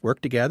can work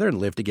together and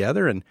live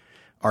together and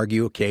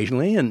argue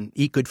occasionally and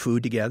eat good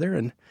food together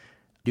and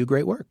do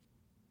great work.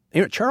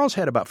 Charles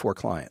had about 4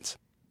 clients.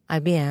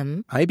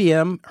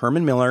 IBM,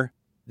 Herman Miller,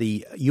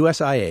 the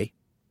USIA,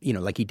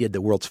 like he did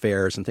the World's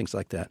Fairs and things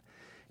like that.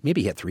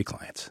 Maybe he had 3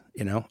 clients,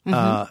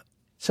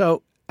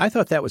 So I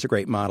thought that was a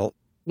great model.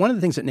 One of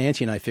the things that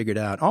Nancye and I figured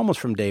out almost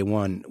from day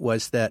one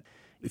was that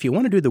if you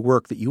want to do the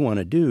work that you want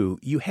to do,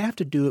 you have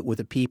to do it with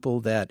the people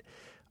that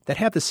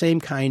have the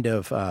same kind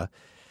of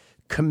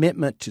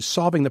commitment to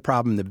solving the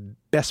problem the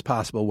best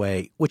possible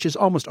way, which is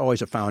almost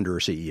always a founder or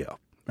CEO,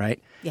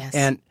 right? Yes.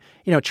 And,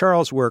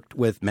 Charles worked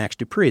with Max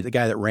Dupree, the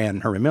guy that ran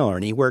Herman Miller,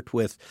 and he worked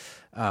with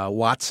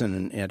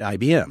Watson at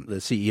IBM, the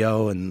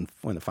CEO and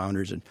one of the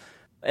founders. And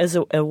as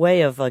a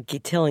way of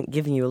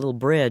giving you a little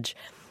bridge,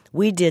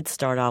 we did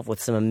start off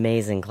with some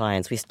amazing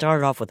clients. We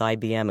started off with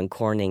IBM and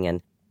Corning,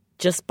 and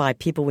just by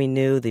people we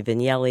knew, the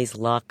Vignellis,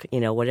 Luck,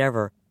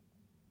 whatever,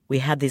 we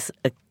had this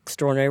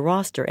extraordinary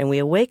roster. And we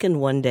awakened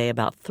one day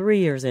about 3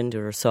 years into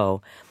it or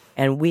so,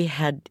 and we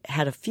had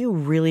a few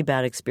really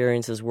bad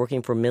experiences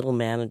working for middle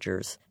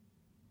managers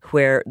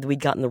where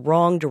we'd gotten the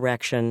wrong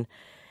direction,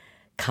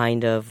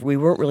 kind of. We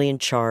weren't really in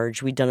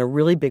charge. We'd done a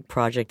really big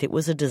project. It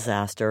was a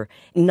disaster,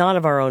 not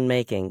of our own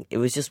making. It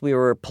was just we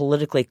were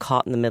politically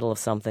caught in the middle of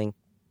something.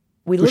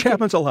 Which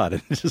happens a lot.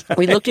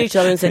 We looked at each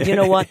other and said, you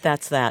know what,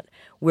 that's that.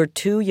 We're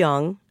too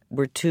young,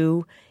 we're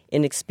too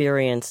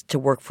inexperienced to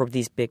work for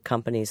these big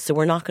companies, so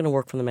we're not going to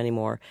work for them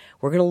anymore.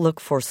 We're going to look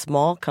for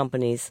small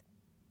companies,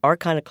 our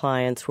kind of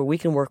clients, where we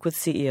can work with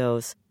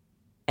CEOs.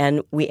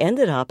 And we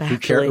ended up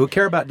actually... Who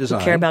care about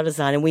design. Who care about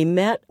design. And we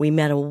met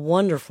a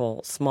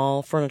wonderful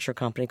small furniture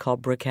company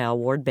called Brickell,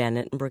 Ward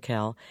Bennett and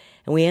Brickell,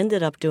 and we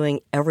ended up doing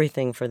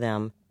everything for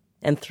them.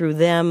 And through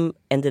them,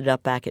 ended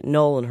up back at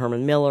Knoll and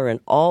Herman Miller and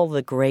all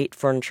the great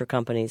furniture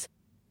companies.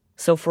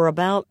 So for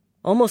about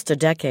almost a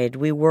decade,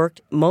 we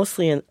worked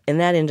mostly in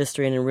that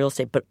industry and in real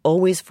estate, but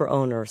always for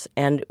owners.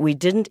 And we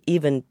didn't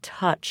even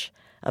touch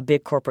a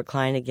big corporate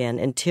client again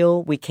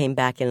until we came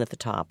back in at the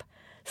top,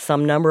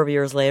 some number of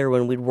years later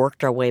when we'd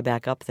worked our way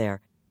back up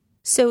there.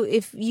 So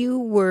if you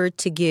were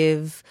to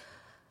give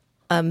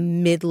a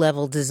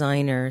mid-level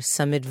designer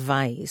some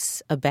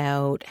advice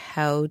about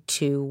how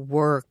to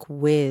work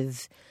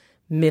with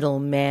middle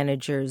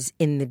managers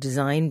in the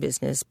design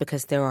business,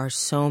 because there are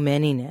so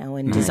many now,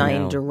 and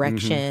design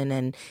direction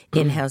and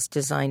in-house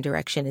design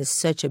direction is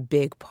such a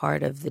big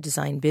part of the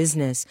design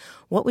business.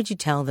 What would you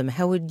tell them?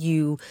 How would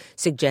you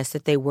suggest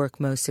that they work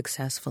most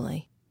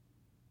successfully?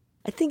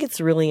 I think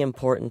it's really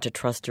important to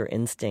trust your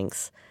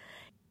instincts.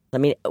 I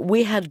mean,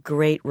 we had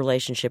great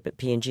relationship at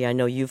P&G. I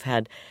know you've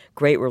had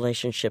great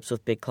relationships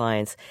with big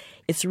clients.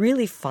 It's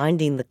really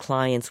finding the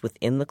clients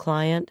within the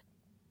client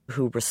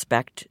who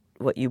respect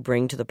what you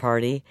bring to the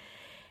party,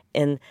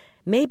 and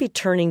maybe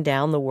turning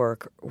down the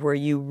work where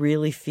you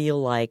really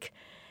feel like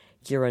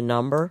you're a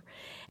number.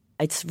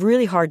 It's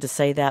really hard to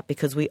say that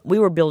because we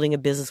were building a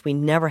business. We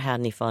never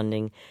had any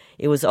funding.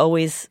 It was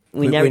always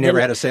we never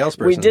had a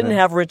salesperson. We didn't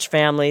have rich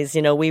families.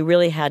 We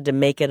really had to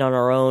make it on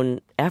our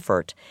own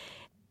effort.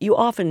 You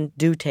often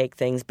do take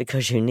things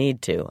because you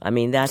need to. I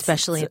mean, that's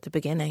especially at the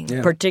beginning.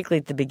 Yeah. Particularly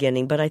at the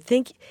beginning. But I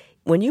think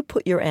when you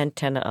put your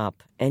antenna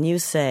up and you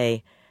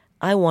say,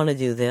 I want to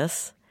do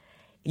this,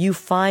 you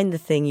find the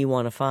thing you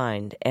want to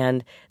find.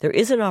 And there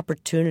is an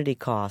opportunity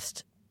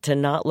cost to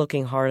not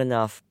looking hard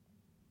enough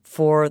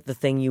for the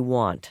thing you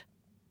want,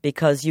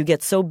 because you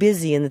get so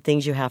busy in the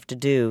things you have to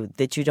do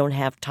that you don't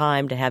have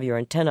time to have your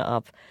antenna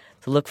up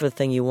to look for the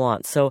thing you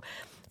want. So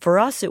for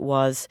us, it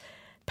was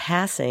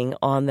passing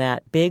on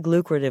that big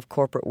lucrative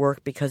corporate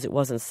work because it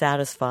wasn't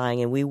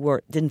satisfying and we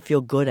didn't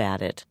feel good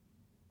at it,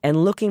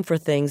 and looking for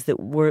things that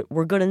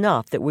were good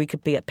enough, that we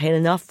could get paid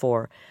enough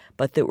for,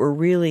 but that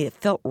it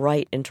felt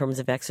right in terms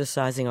of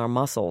exercising our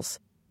muscles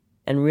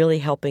and really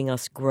helping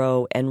us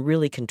grow and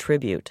really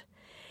contribute.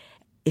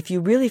 If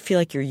you really feel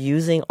like you're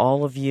using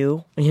all of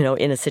you,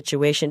 in a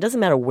situation, it doesn't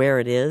matter where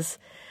it is,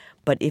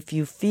 but if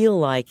you feel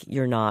like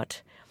you're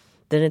not,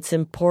 then it's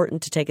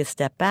important to take a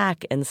step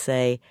back and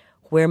say,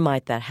 where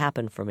might that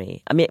happen for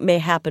me? I mean, it may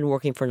happen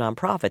working for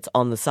nonprofits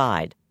on the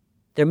side.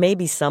 There may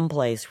be some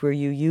place where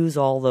you use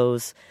all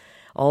those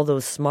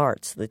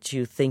smarts that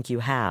you think you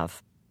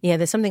have. Yeah,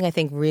 there's something I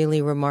think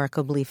really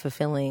remarkably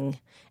fulfilling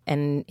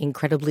and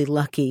incredibly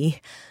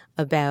lucky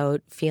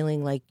about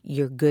feeling like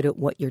you're good at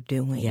what you're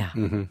doing.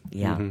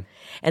 Yeah,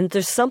 And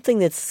there's something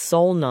that's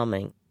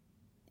soul-numbing.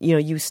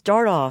 You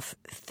start off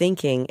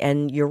thinking,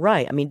 and you're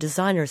right, I mean,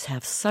 designers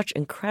have such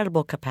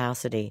incredible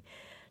capacity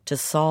to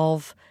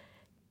solve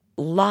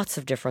lots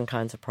of different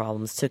kinds of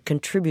problems, to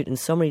contribute in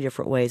so many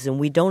different ways, and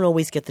we don't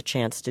always get the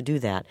chance to do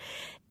that.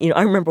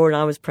 I remember when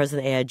I was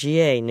president of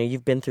AIGA,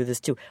 you've been through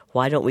this too,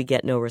 why don't we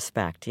get no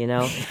respect,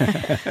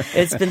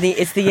 It's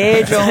the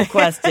age-old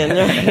question.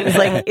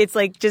 It's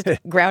like just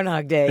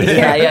Groundhog Day.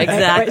 Yeah,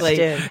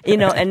 exactly.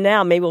 And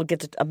now maybe we'll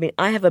get to,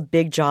 I have a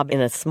big job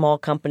in a small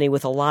company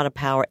with a lot of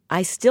power.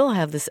 I still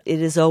have this,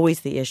 it is always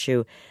the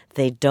issue.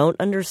 They don't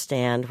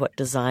understand what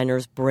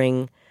designers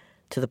bring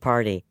to the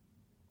party.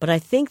 But I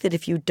think that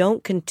if you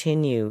don't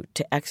continue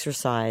to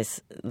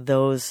exercise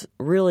those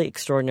really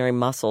extraordinary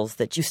muscles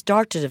that you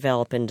start to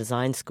develop in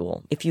design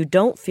school, if you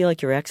don't feel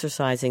like you're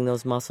exercising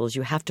those muscles,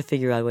 you have to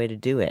figure out a way to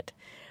do it.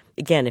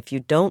 Again, if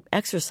you don't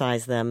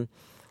exercise them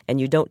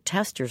and you don't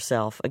test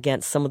yourself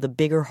against some of the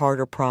bigger,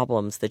 harder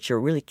problems that you're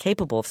really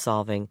capable of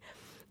solving,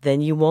 then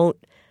you won't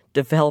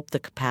develop the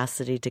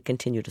capacity to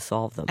continue to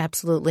solve them.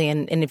 Absolutely.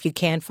 And if you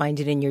can't find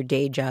it in your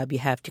day job, you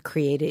have to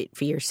create it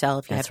for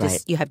yourself.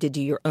 You have to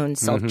do your own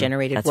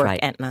self-generated work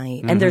at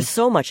night. And there's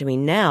so much.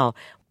 Now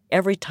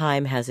every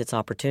time has its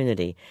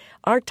opportunity.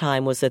 Our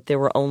time was that there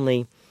were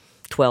only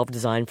 12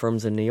 design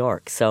firms in New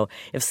York. So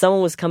if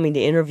someone was coming to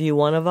interview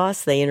one of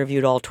us, they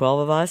interviewed all 12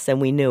 of us, and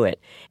we knew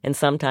it. And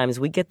sometimes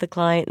we get the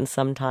client, and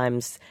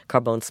sometimes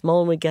Carbone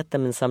Smolin would get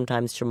them, and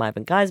sometimes Shemaev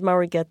and Geismar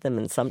would get them,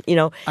 and some,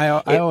 I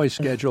always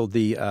scheduled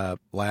the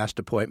last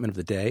appointment of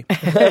the day.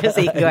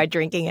 So you go out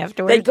drinking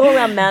afterwards? They'd go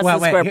around Madison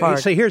Square Park.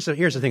 So here's the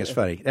thing that's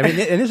funny. And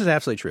this is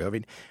absolutely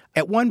true.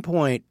 At one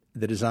point,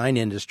 the design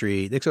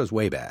industry, this goes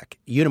way back.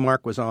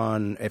 Unimark was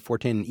on at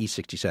 14 East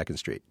 62nd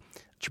Street.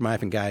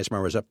 Shemaev and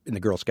Geismar was up in the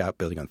Girl Scout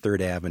building on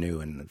 3rd Avenue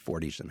in the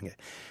 40s.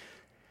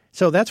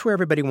 So that's where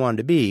everybody wanted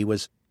to be,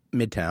 was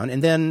Midtown.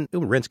 And then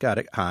rents got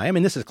high.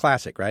 This is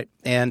classic, right?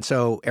 And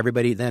so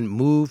everybody then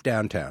moved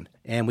downtown.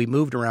 And we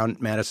moved around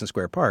Madison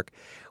Square Park,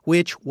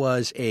 which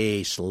was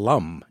a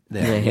slum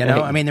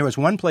then, there was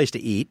one place to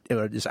eat,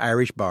 this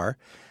Irish bar,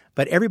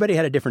 but everybody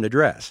had a different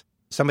address.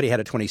 Somebody had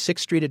a 26th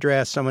Street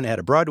address. Someone had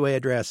a Broadway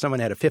address. Someone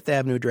had a 5th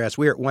Avenue address.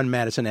 We were at 1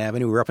 Madison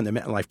Avenue. We were up in the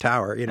MetLife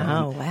Tower,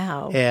 Oh,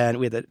 wow. And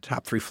we had the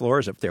top 3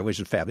 floors up there, which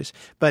was fabulous.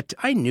 But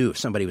I knew if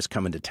somebody was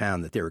coming to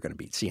town that they were going to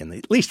be seeing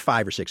at least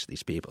 5 or 6 of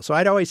these people. So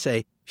I'd always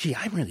say, gee,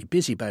 I'm really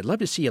busy, but I'd love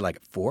to see you like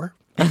at 4.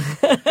 Is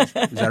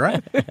that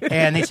right?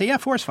 And they'd say, yeah,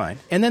 4's fine.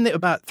 And then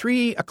about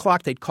 3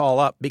 o'clock, they'd call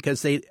up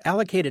because they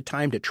allocated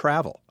time to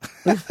travel.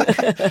 You're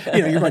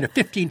going to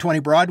 1520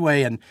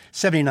 Broadway and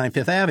 79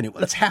 Fifth Avenue.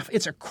 Well,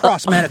 it's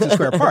across Madison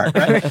Square Park,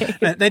 right?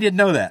 They didn't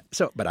know that.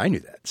 But I knew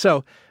that.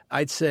 So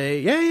I'd say,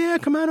 yeah,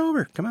 come on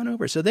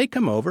over. So they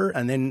come over,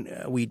 and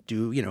then we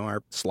do, our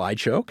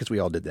slideshow, because we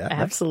all did that.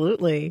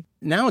 Absolutely. Right?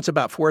 Now it's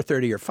about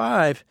 4:30 or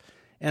 5,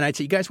 and I'd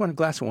say, you guys want a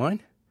glass of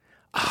wine?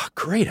 Oh,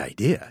 great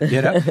idea,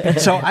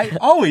 So I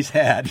always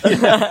had,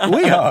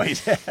 we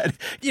always had,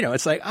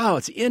 it's like,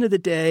 it's the end of the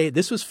day.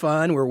 This was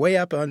fun. We're way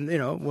up on,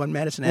 1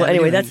 Madison Avenue. Well,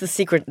 anyway, that's the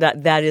secret.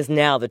 That is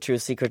now the true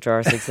secret to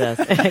our success.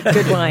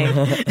 Good wine.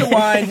 The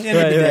wine, end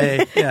of the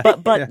day. Yeah.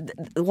 But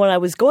what I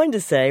was going to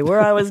say, where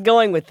I was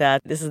going with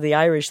that, this is the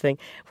Irish thing,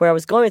 where I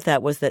was going with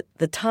that was that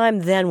the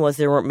time then was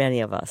there weren't many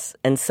of us.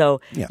 And so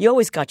you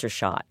always got your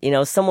shot.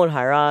 Someone would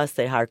hire us,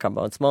 they'd hire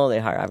Carbone Smolin, they'd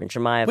hire Ivan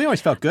Shemaev. We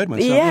always felt good when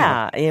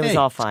it was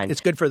all fine.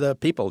 It's good for the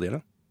people,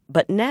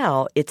 But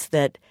now it's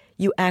that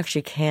you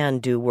actually can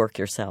do work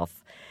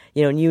yourself.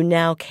 And you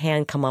now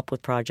can come up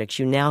with projects.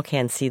 You now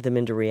can see them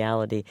into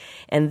reality.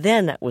 And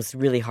then that was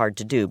really hard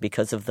to do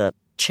because of the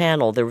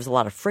channel. There was a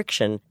lot of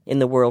friction in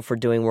the world for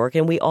doing work.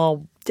 And we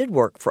all did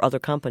work for other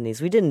companies.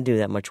 We didn't do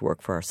that much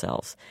work for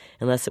ourselves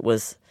unless it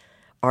was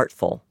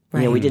artful.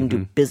 Right. We didn't do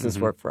business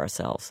work for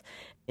ourselves.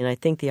 And I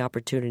think the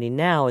opportunity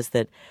now is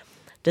that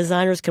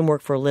designers can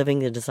work for a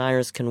living. The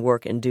designers can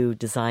work and do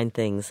design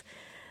things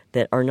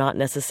that are not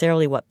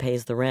necessarily what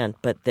pays the rent,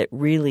 but that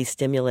really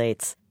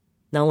stimulates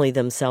not only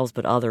themselves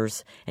but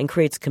others and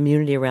creates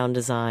community around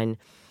design.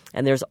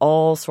 And there's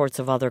all sorts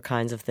of other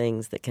kinds of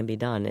things that can be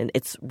done. And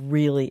it's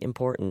really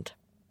important.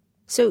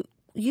 So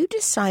You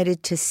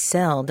decided to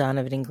sell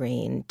Donovan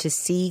Green to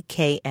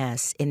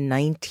CKS in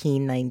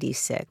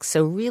 1996.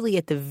 So really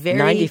at the very...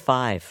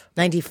 95.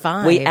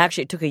 95. We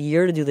actually, it took a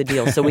year to do the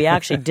deal. So we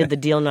actually did the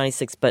deal in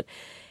 96, but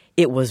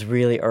it was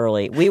really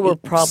early. We were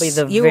probably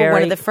You were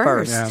one of the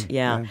first.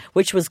 Yeah,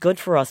 which was good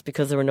for us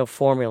because there were no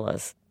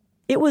formulas.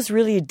 It was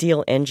really a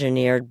deal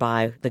engineered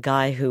by the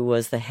guy who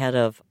was the head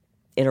of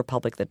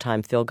Interpublic at the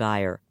time, Phil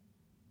Geyer.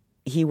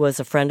 He was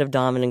a friend of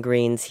Donovan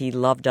Green's. He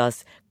loved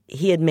us.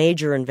 He had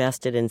major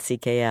invested in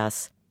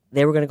CKS.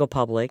 They were going to go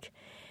public,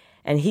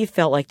 and he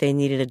felt like they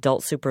needed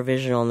adult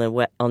supervision on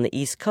the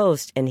East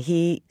Coast, and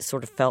he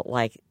sort of felt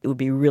like it would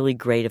be really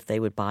great if they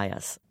would buy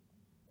us.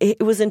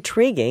 It was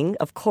intriguing,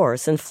 of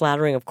course, and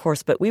flattering, of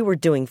course, but we were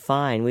doing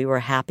fine. We were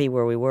happy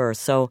where we were.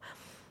 So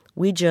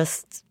we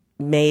just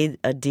made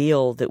a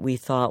deal that we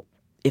thought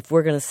if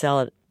we're going to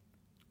sell it,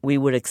 we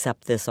would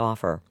accept this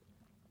offer.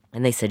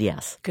 And they said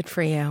yes. Good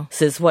for you.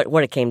 So it's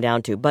what it came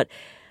down to. But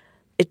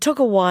it took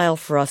a while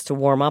for us to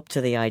warm up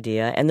to the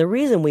idea. And the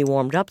reason we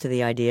warmed up to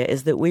the idea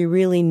is that we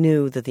really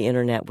knew that the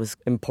internet was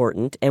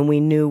important, and we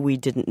knew we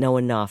didn't know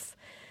enough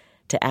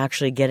to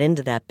actually get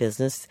into that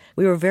business.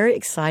 We were very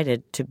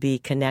excited to be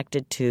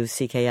connected to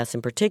CKS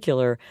in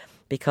particular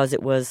because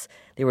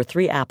there were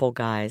 3 Apple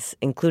guys,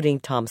 including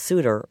Tom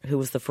Suter, who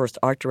was the first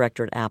art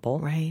director at Apple.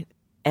 Right.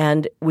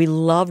 And we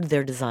loved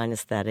their design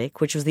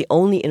aesthetic, which was the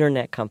only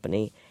internet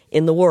company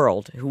in the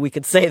world who we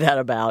could say that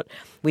about.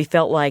 We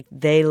felt like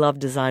they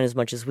loved design as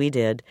much as we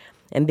did,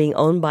 and being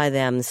owned by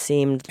them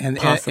seemed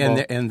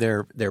possible. And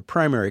their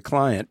primary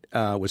client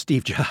was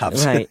Steve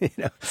Jobs. Right.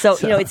 So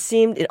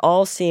it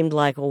all seemed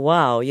like, well,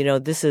 wow, they're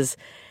going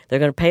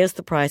to pay us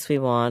the price we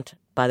want.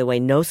 By the way,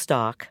 no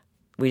stock.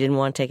 We didn't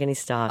want to take any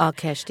stock. All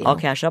cash deal. All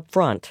cash up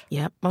front.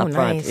 Yep. Oh, up nice.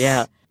 Front.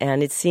 Yeah.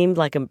 And it seemed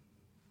like a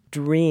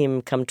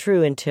dream come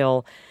true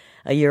until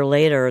a year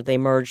later they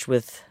merged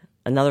with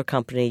another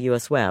company,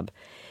 US Web.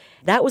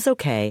 That was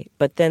okay,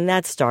 but then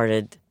that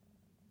started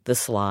the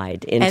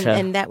slide into...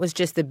 And that was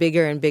just the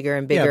bigger and bigger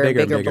and bigger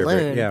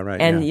balloon. Yeah, right.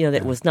 And,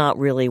 that was not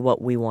really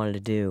what we wanted to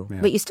do.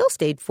 Yeah. But you still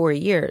stayed 4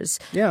 years.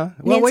 Yeah.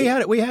 Well,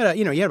 Nancye, we had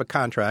you have a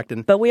contract.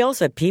 But we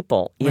also had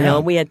people,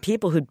 we had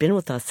people who'd been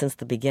with us since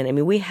the beginning. I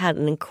mean, we had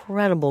an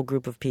incredible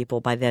group of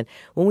people by then.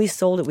 When we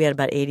sold it, we had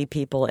about 80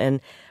 people,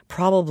 and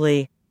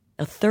probably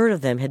a third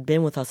of them had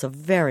been with us a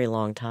very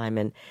long time.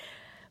 And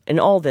in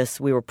all this,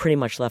 we were pretty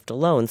much left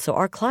alone. So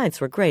our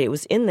clients were great. It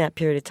was in that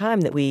period of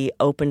time that we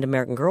opened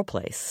American Girl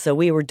Place. So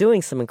we were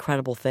doing some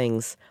incredible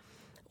things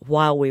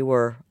while we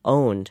were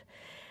owned.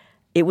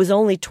 It was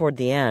only toward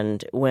the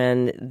end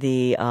when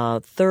the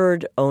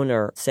third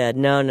owner said,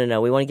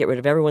 no, we want to get rid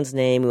of everyone's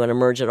name. We want to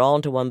merge it all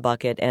into one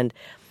bucket. And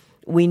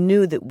we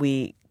knew that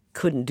we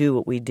couldn't do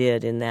what we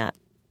did in that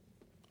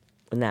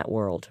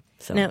world.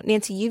 So. Now,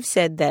 Nancye, you've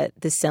said that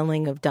the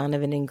selling of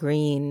Donovan and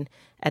Green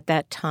at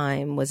that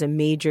time was a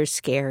major,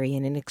 scary,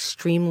 and an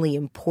extremely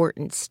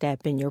important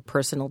step in your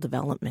personal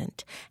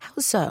development. How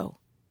so?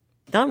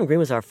 Donovan Green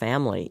was our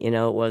family. It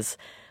was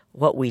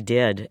what we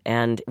did.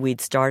 And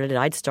I'd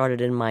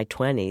started in my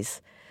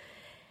 20s.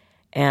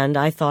 And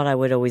I thought I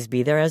would always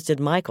be there, as did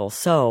Michael.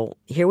 So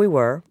here we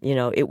were.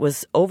 It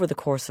was over the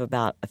course of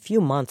about a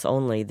few months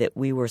only that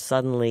we were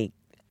suddenly,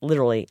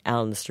 literally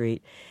out on the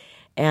street.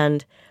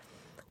 And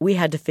we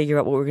had to figure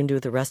out what we were going to do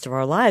with the rest of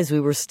our lives. We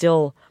were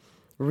still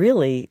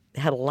really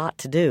had a lot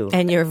to do.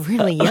 And you're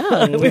really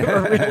young. We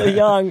were really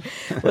young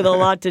with a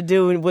lot to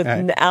do and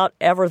without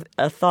ever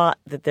a thought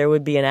that there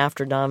would be an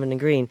after Donovan and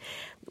Green.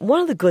 One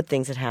of the good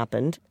things that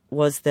happened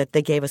was that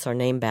they gave us our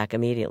name back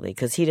immediately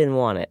because he didn't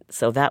want it.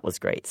 So that was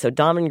great. So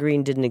Donovan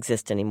Green didn't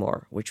exist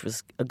anymore, which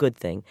was a good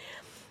thing.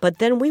 But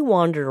then we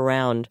wandered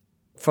around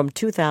from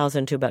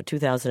 2000 to about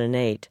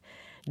 2008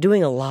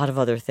 doing a lot of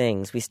other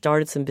things. We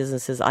started some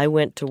businesses. I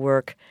went to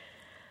work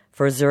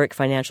for Zurich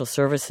Financial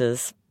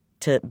Services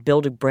to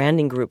build a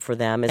branding group for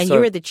them. And you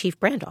were the chief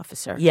brand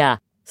officer. Yeah.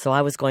 So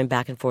I was going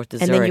back and forth to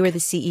Zurich. And then you were the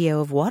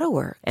CEO of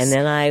Waterworks. And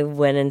then I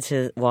went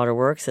into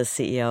Waterworks as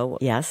CEO,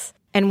 yes.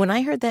 And when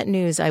I heard that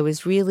news, I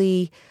was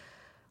really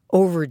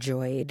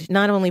overjoyed,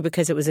 not only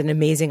because it was an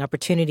amazing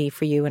opportunity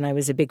for you, and I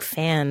was a big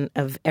fan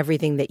of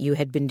everything that you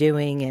had been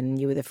doing, and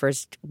you were the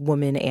first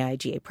woman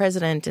AIGA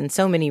president, and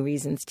so many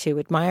reasons to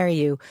admire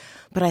you,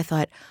 but I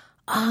thought,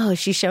 oh,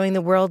 she's showing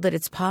the world that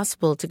it's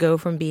possible to go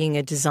from being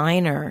a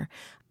designer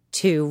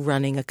to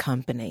running a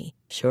company.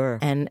 Sure.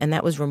 And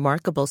that was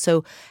remarkable.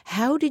 So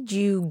how did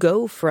you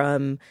go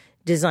from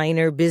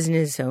designer,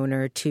 business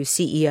owner to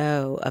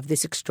CEO of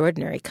this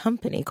extraordinary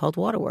company called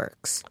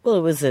Waterworks? Well,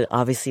 it was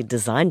obviously a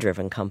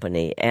design-driven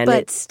company.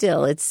 But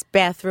still, it's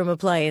bathroom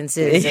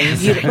appliances. And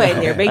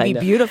they may be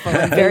beautiful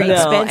and very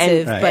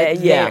expensive,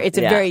 but it's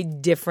a very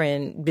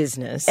different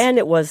business. And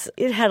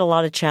it had a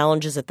lot of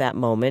challenges at that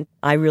moment.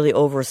 I really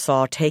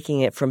oversaw taking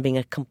it from being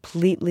a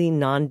completely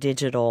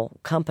non-digital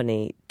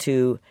company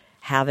to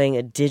having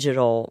a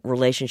digital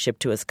relationship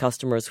to its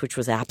customers, which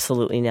was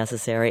absolutely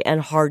necessary and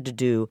hard to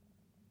do.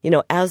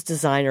 As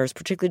designers,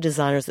 particularly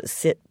designers that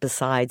sit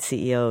beside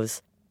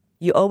CEOs,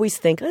 you always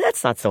think, oh,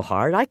 that's not so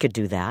hard. I could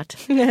do that.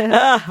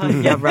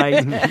 Yeah, right.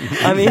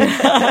 I mean,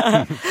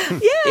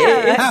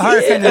 How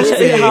hard can this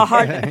be? How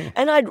hard?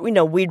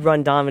 And we'd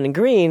run Donovan and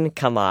Green.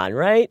 Come on,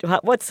 right?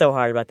 What's so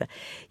hard about that?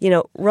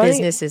 Running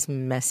Business is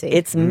messy.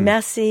 It's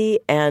messy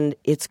and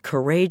it's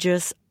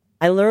courageous.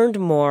 I learned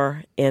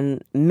more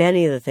in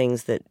many of the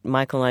things that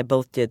Michael and I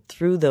both did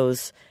through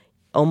those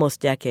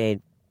almost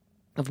decade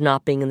of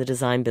not being in the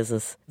design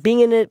business, being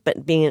in it,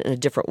 but being in it in a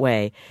different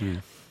way,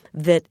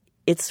 that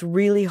it's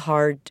really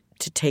hard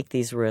to take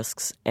these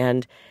risks.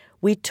 And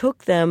we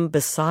took them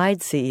beside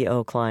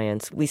CEO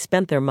clients. We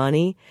spent their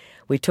money,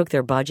 we took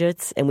their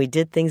budgets, and we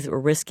did things that were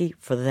risky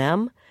for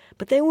them,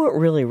 but they weren't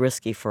really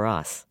risky for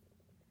us.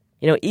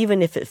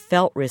 Even if it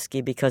felt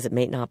risky because it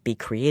may not be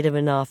creative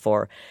enough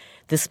or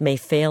this may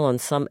fail on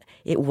some,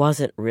 it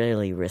wasn't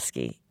really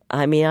risky.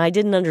 I mean, I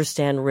didn't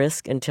understand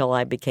risk until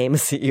I became a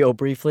CEO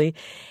briefly,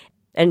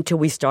 until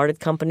we started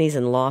companies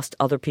and lost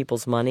other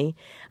people's money.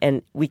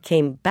 And we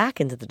came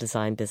back into the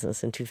design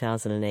business in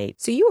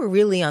 2008. So you were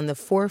really on the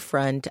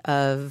forefront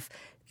of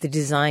the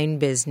design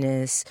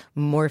business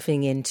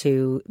morphing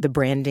into the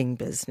branding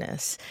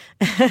business,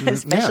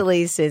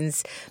 especially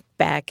since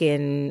back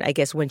in, I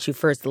guess, once you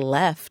first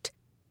left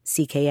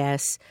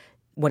CKS,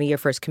 one of your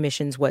first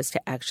commissions was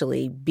to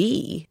actually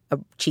be a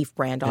chief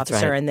brand officer.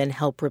 That's right. And then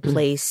help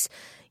replace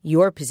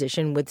your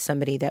position with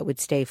somebody that would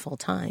stay full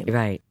time.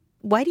 Right.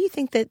 Why do you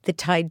think that the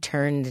tide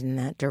turned in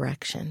that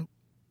direction?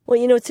 Well,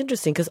 it's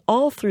interesting because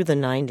all through the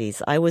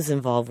 90s, I was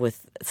involved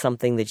with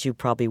something that you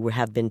probably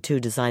have been too,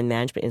 Design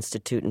Management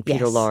Institute and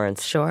Peter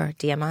Lawrence. Sure,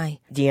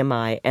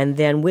 DMI. And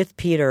then with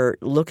Peter,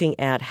 looking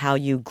at how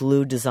you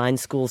glue design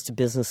schools to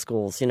business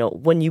schools.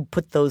 When you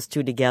put those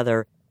two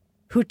together,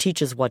 who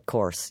teaches what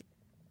course?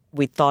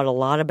 We thought a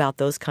lot about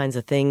those kinds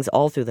of things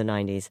all through the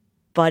 90s.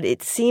 But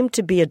it seemed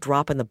to be a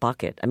drop in the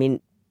bucket. I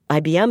mean,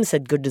 IBM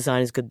said good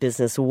design is good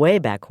business way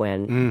back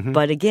when. Mm-hmm.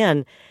 But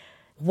again,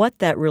 what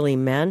that really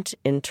meant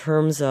in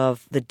terms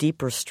of the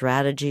deeper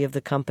strategy of the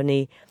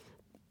company,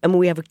 I mean,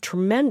 we have a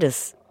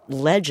tremendous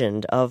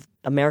legend of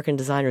American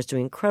designers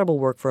doing incredible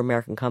work for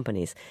American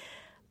companies.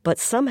 But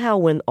somehow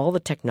when all the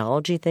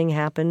technology thing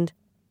happened,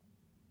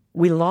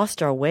 we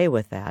lost our way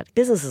with that.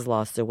 Businesses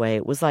lost their way.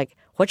 It was like,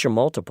 what's your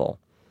multiple?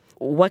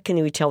 What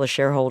can we tell the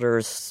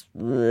shareholders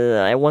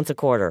once a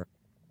quarter?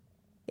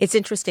 It's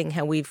interesting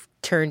how we've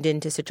turned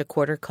into such a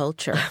quarter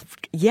culture.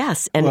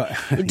 Yes, and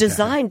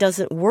design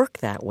doesn't work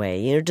that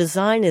way.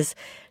 Design is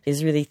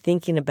really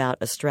thinking about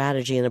a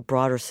strategy in a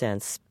broader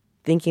sense,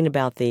 thinking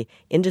about the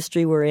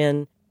industry we're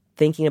in,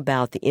 thinking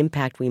about the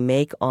impact we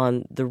make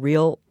on the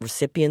real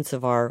recipients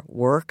of our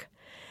work.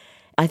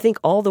 I think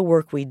all the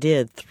work we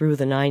did through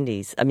the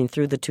 90s,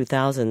 through the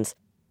 2000s,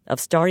 of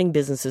starting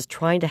businesses,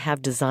 trying to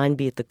have design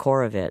be at the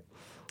core of it,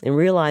 and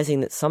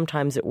realizing that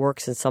sometimes it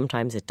works and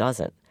sometimes it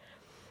doesn't.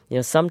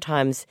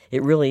 Sometimes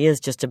it really is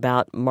just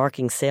about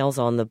marking sales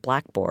on the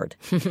blackboard.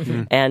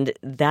 And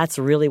that's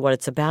really what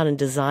it's about. And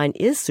design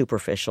is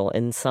superficial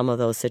in some of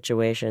those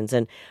situations.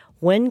 And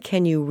when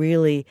can you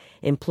really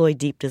employ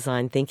deep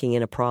design thinking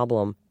in a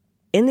problem?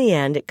 In the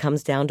end, it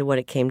comes down to what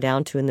it came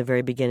down to in the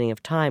very beginning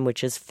of time,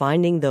 which is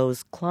finding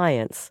those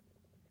clients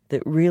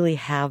that really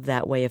have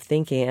that way of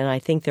thinking. And I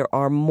think there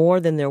are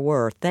more than there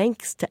were,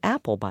 thanks to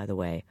Apple, by the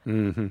way.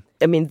 Mm-hmm.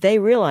 I mean, they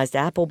realized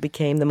Apple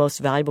became the most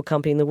valuable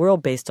company in the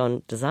world based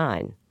on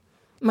design.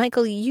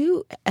 Michael,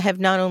 you have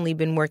not only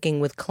been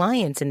working with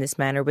clients in this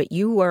manner, but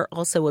you are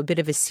also a bit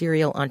of a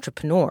serial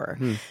entrepreneur.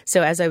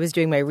 So as I was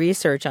doing my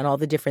research on all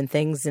the different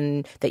things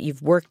that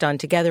you've worked on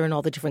together and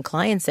all the different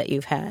clients that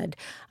you've had,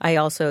 I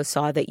also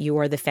saw that you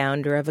are the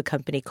founder of a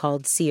company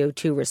called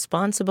CO2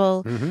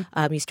 Responsible.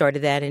 You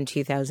started that in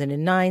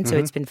 2009, so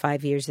it's been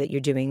 5 years that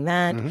you're doing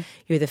that.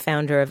 You're the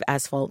founder of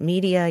Asphalt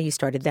Media. You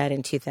started that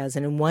in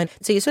 2001.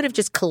 So you sort of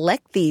just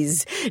collect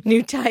these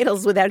new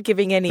titles without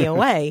giving any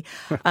away.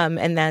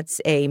 And that's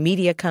a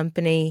media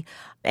company,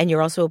 and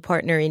you're also a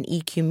partner in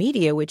EQ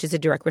Media, which is a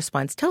direct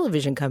response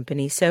television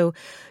company. So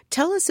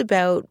tell us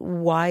about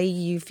why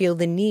you feel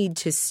the need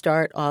to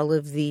start all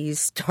of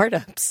these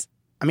startups.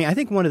 I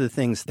think one of the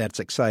things that's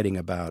exciting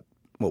about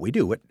what we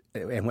do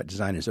and what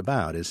design is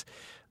about is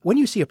when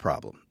you see a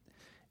problem,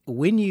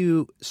 when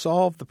you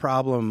solve the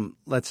problem,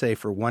 let's say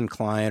for one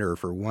client or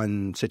for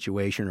one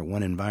situation or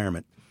one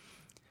environment,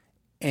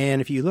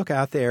 and if you look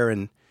out there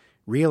and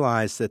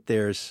realize that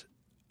there's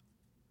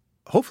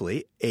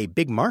hopefully a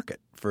big market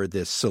for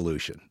this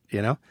solution,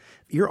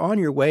 you're on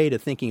your way to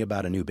thinking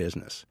about a new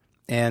business.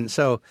 And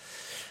so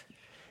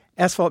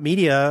Asphalt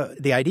Media,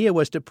 the idea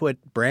was to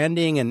put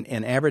branding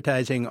and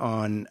advertising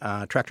on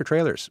tractor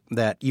trailers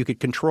that you could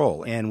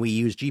control. And we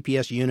used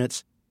GPS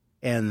units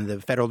and the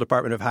Federal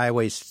Department of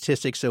Highway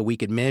Statistics so we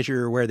could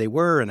measure where they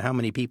were and how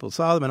many people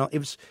saw them. And it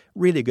was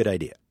really a good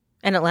idea.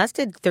 And it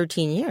lasted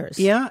 13 years.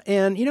 Yeah.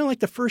 And, like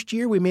the first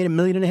year we made $1.5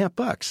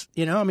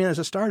 million. As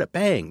a startup,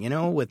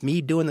 bang, with me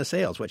doing the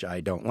sales, which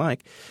I don't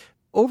like.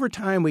 over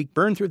time, we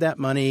burned through that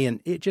money,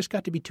 and it just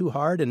got to be too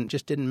hard and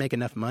just didn't make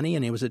enough money,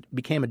 and it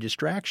became a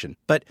distraction.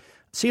 But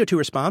CO2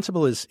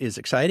 Responsible is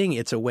exciting.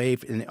 It's a way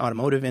in the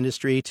automotive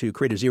industry to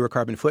create a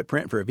zero-carbon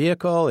footprint for a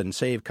vehicle and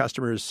save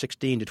customers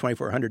 $1,600 to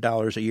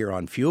 $2,400 a year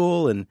on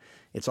fuel, and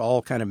it's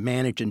all kind of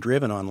managed and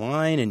driven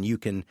online, and you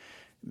can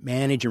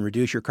manage and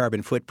reduce your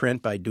carbon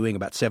footprint by doing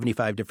about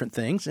 75 different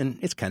things, and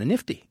it's kind of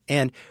nifty.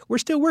 And we're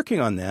still working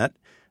on that.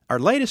 Our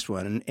latest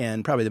one,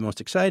 and probably the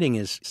most exciting,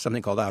 is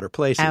something called Outer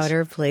Places.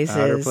 Outer Places.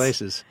 Outer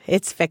Places.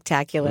 It's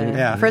spectacular.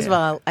 Yeah. First of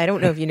all, I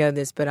don't know if you know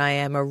this, but I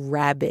am a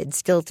rabid,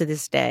 still to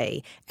this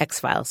day,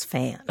 X-Files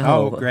fan.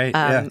 Oh, great.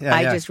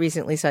 I just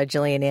recently saw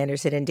Gillian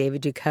Anderson and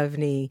David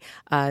Duchovny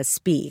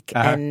speak,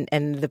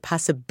 and the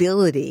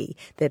possibility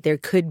that there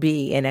could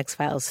be an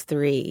X-Files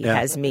 3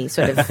 has me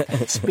sort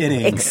of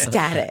spinning,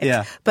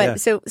 ecstatic. But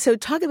so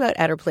talk about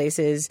Outer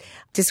Places.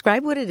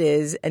 Describe what it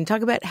is, and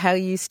talk about how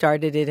you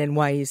started it and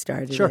why you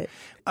started it.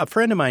 A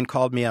friend of mine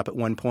called me up at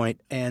one point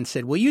and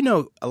said, well, you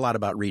know a lot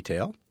about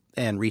retail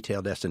and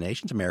retail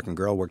destinations. American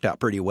Girl worked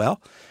out pretty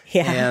well.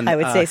 Yeah, and, I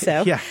would say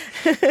so. Yeah.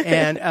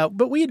 And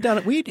but we had done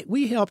it.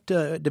 We helped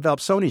develop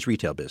Sony's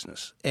retail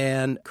business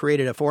and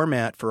created a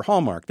format for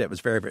Hallmark that was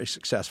very, very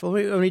successful.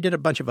 We did a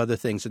bunch of other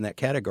things in that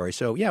category.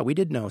 So, yeah, we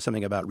did know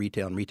something about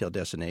retail and retail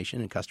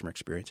destination and customer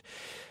experience.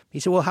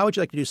 He said, well, how would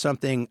you like to do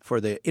something for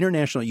the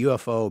International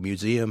UFO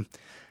Museum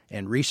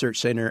and Research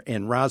Center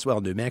in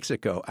Roswell, New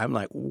Mexico? I'm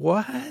like,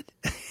 what?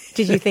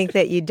 Did you think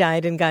that you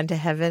died and gone to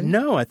heaven?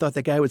 No, I thought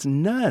the guy was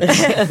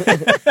nuts.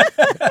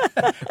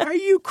 Are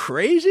you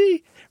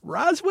crazy?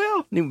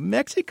 Roswell, New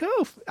Mexico?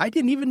 I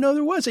didn't even know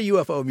there was a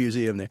UFO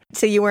museum there.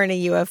 So you weren't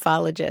a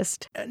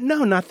ufologist?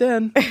 No, not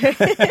then.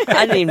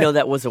 I didn't even know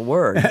that was a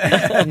word.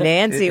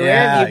 Nancye, where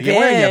have you been?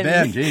 Where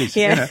have you been? Jeez.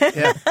 Yeah.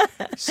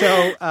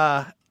 So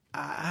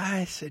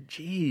I said,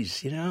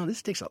 geez,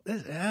 this takes I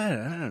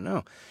don't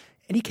know.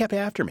 And he kept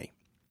after me.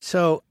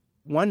 So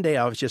one day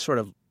I was just sort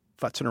of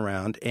futzing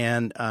around,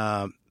 and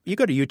you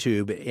go to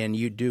YouTube and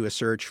you do a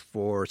search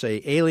for,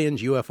 say,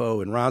 aliens,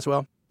 UFO, and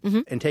Roswell,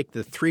 and take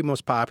the 3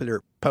 most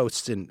popular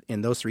posts in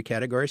those 3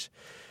 categories.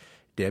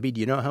 Debbie,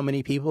 do you know how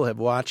many people have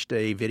watched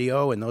a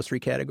video in those 3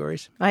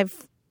 categories? I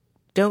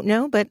don't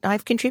know, but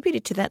I've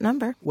contributed to that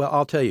number. Well,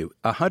 I'll tell you,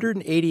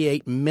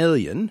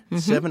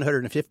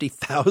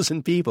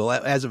 188,750,000 people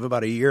as of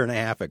about a year and a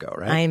half ago,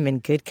 right? I am in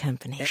good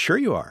company. Sure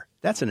you are.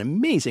 That's an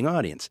amazing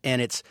audience,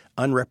 and it's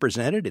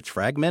unrepresented, it's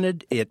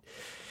fragmented, it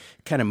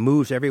kind of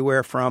moves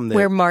everywhere from the...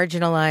 We're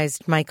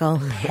marginalized,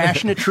 Michael.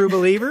 Passionate true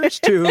believers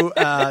to,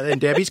 in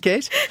Debbie's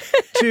case,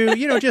 to,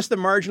 just the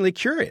marginally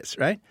curious,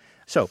 right?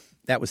 So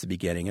that was the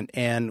beginning,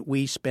 and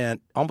we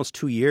spent almost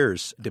 2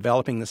 years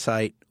developing the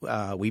site.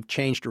 We've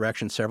changed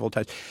direction several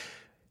times.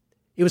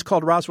 It was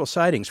called Roswell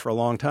Sightings for a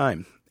long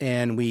time,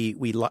 and we've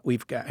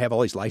have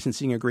all these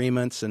licensing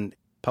agreements and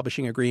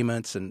publishing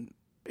agreements, and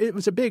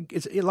it's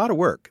a lot of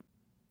work.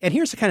 And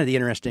here's the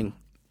interesting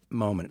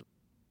moment.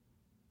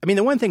 I mean,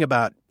 the one thing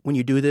about when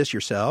you do this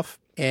yourself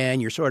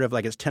and you're sort of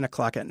like it's 10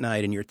 o'clock at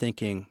night and you're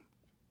thinking,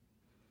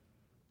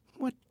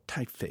 what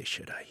typeface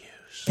should I use?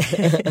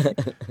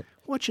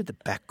 What should the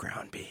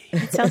background be?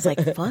 It sounds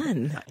like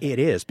fun. It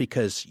is,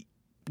 because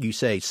you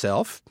say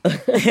self.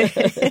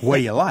 What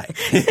do you like?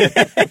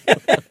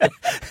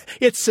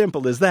 It's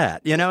simple as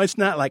that. It's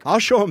not like I'll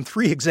show them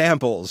 3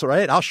 examples,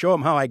 right? I'll show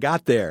them how I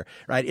got there,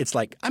 right? It's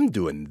like I'm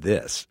doing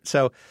this.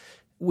 So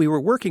we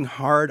were working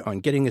hard on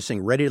getting this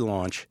thing ready to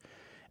launch,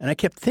 and I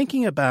kept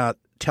thinking about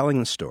telling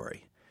the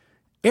story.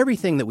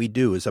 Everything that we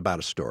do is about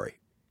a story.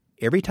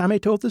 Every time I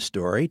told the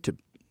story to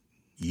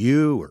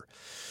you or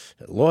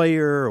a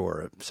lawyer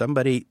or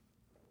somebody,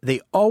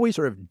 they always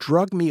sort of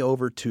drug me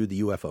over to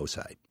the UFO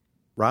side.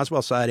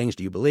 Roswell sightings,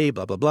 do you believe,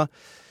 blah, blah, blah.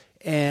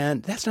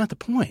 And that's not the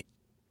point.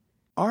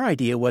 Our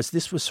idea was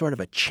this was sort of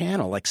a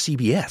channel like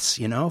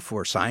CBS,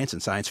 for science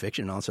and science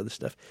fiction and all this other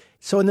stuff.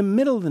 So in the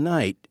middle of the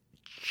night,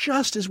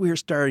 just as we were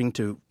starting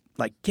to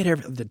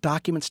get the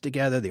documents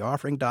together, the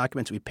offering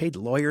documents, we paid the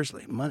lawyers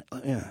money.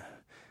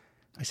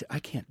 I said, I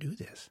can't do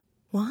this.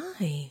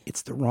 Why?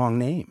 It's the wrong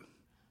name.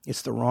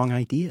 It's the wrong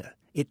idea.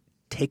 It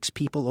takes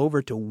people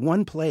over to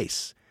one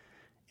place.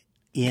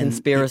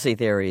 Conspiracy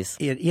theories.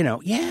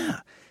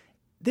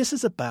 This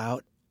is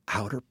about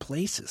outer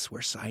places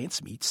where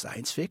science meets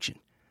science fiction.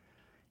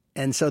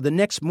 And so the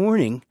next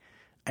morning,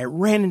 I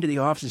ran into the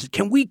office and said,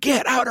 can we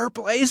get Outer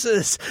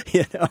Places,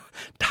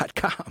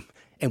 .com?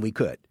 And we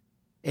could.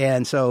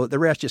 And so the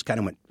rest just kind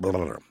of went blah,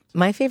 blah, blah.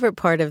 My favorite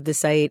part of the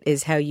site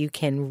is how you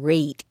can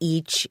rate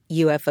each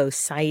UFO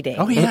sighting.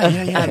 Oh,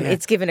 yeah.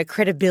 It's given a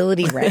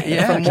credibility rank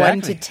from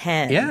 1 to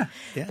 10. Yeah.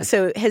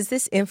 So has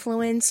this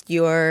influenced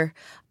your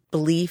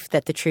belief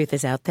that the truth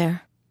is out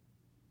there?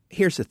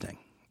 Here's the thing.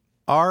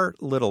 Our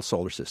little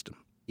solar system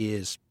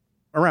is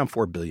around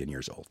 4 billion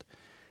years old.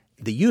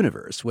 The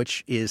universe,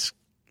 which is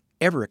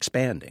ever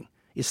expanding,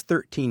 is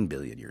 13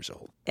 billion years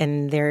old.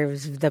 And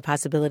there's the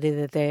possibility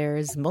that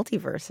there's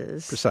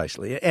multiverses.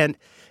 Precisely. And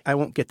I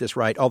won't get this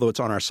right, although it's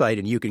on our site,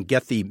 and you can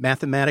get the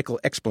mathematical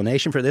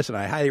explanation for this, and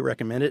I highly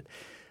recommend it.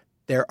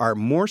 there are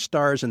more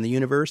stars in the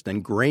universe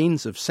than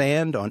grains of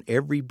sand on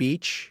every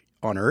beach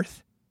on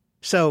Earth.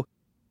 So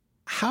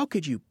how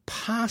could you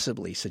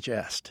possibly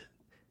suggest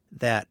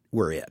that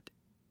we're it?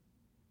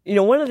 You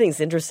know, one of the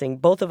things interesting,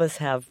 both of us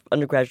have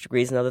undergraduate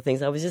degrees and other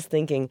things. I was just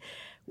thinking,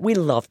 we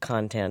love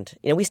content.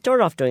 You know, we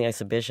started off doing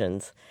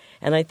exhibitions,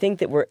 and I think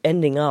that we're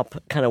ending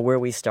up kind of where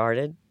we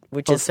started,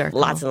 which is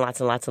lots and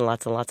lots and lots and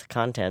lots and lots of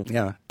content.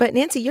 Yeah. But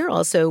Nancy, you're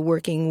also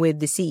working with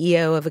the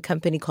CEO of a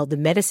company called the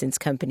Medicines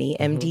Company,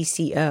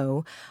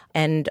 MDCO,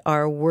 and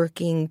are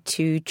working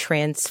to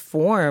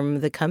transform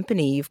the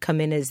company. You've come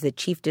in as the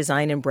Chief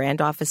Design and Brand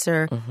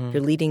Officer.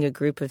 You're leading a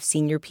group of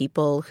senior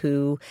people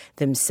who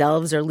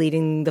themselves are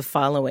leading the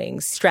following: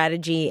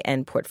 strategy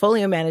and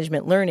portfolio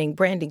management, learning,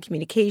 branding,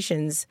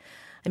 communications.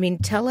 I mean,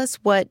 tell us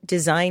what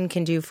design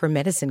can do for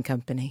Medicine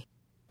Company.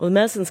 Well, the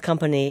Medicines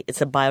Company,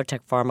 it's a biotech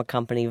pharma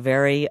company,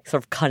 very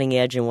sort of cutting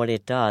edge in what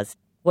it does.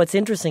 What's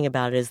interesting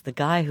about it is the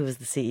guy who is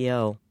the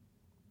CEO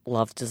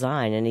loves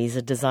design, and he's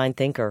a design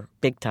thinker,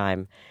 big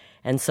time.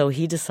 And so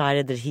he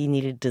decided that he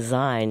needed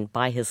design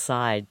by his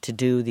side to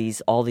do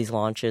all these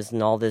launches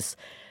and all this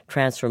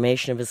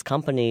transformation of his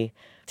company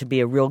to be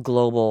a real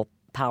global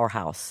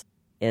powerhouse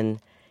in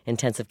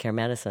intensive care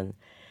medicine.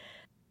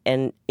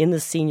 And in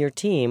the senior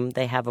team,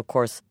 they have, of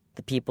course,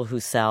 the people who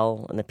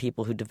sell and the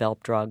people who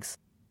develop drugs.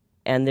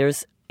 And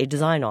there's a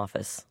design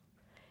office.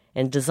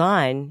 And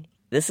design,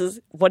 this is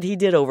what he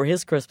did over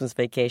his Christmas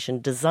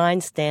vacation. Design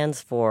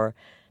stands for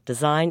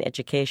Design,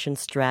 Education,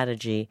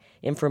 Strategy,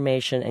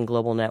 Information, and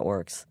Global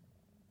Networks.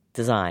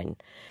 Design.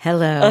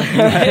 Hello.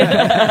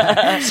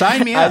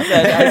 Sign me up.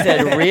 I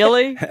said,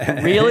 really?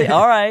 Really?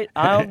 All right,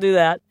 I'll do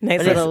that.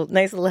 Nice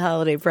little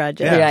holiday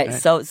project. Yeah. Right.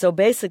 So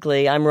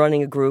basically, I'm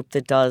running a group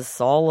that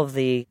does all of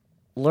the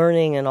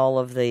learning and all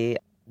of the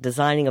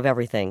designing of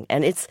everything.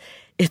 And it's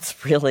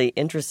really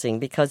interesting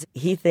because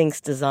he thinks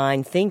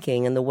design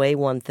thinking and the way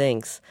one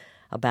thinks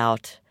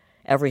about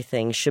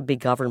everything should be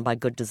governed by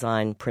good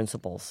design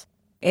principles.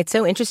 It's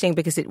so interesting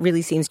because it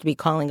really seems to be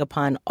calling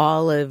upon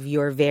all of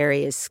your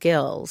various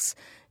skills.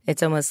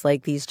 It's almost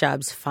like these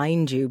jobs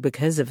find you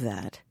because of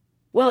that.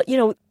 Well, you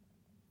know,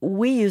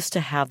 we used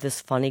to have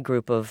this funny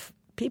group of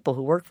people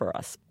who worked for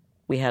us.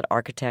 We had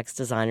architects,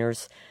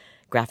 designers,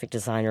 graphic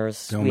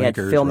designers, we had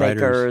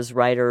filmmakers,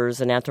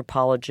 writers, and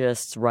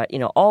anthropologists,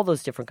 all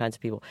those different kinds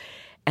of people.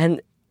 And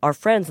our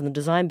friends in the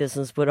design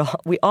business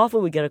we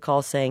often would get a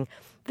call saying,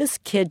 this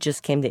kid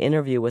just came to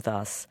interview with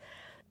us.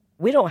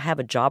 We don't have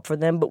a job for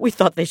them, but we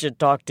thought they should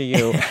talk to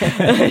you.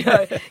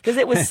 Because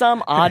it was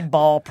some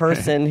oddball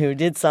person who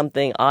did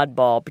something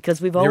oddball. Because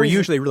they were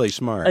usually really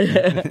smart.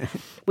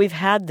 We've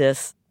had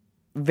this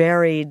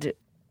varied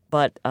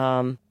but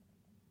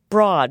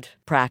broad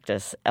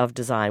practice of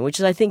design, which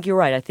is, I think you're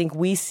right. I think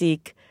we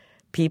seek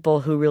people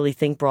who really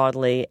think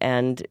broadly,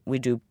 and we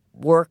do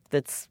work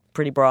that's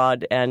pretty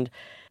broad. And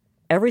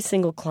every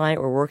single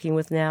client we're working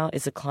with now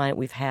is a client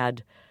we've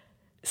had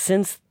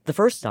since the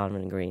first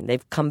Donovan Green.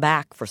 They've come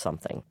back for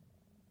something.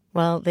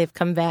 Well, they've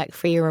come back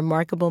for your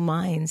remarkable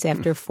minds.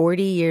 After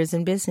 40 years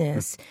in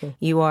business,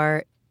 you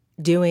are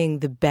doing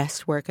the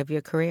best work of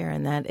your career,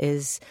 and that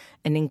is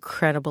an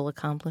incredible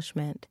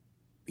accomplishment.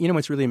 You know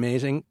what's really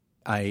amazing?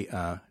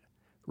 I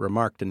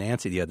remarked to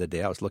Nancy the other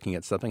day, I was looking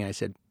at something, and I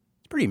said,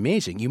 it's pretty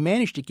amazing. You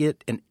managed to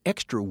get an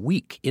extra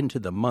week into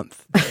the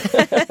month.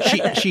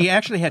 She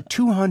actually had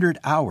 200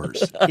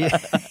 hours.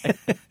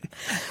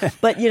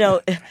 But,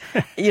 how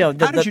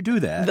did you do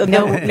that?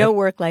 No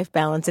work-life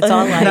balance. It's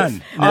all life.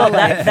 None. Well,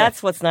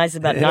 that's what's nice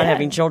about not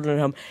having children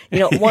at home. You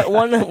know,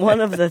 one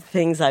of the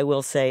things I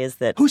will say is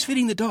that... Who's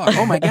feeding the dog?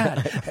 Oh, my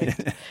God.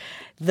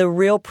 The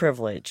real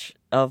privilege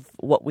of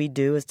what we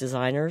do as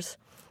designers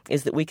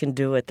is that we can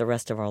do it the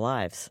rest of our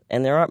lives.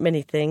 And there aren't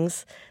many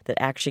things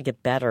that actually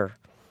get better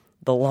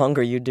the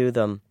longer you do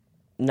them.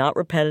 Not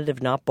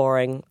repetitive, not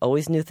boring,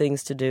 always new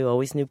things to do,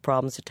 always new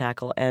problems to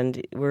tackle,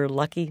 and we're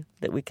lucky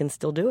that we can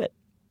still do it.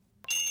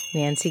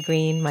 Nancye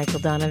Green, Michael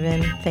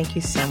Donovan, thank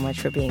you so much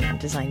for being on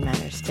Design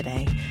Matters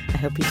today. I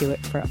hope you do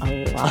it for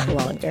a lot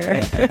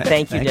longer.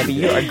 Thank you, Debbie.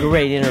 You're a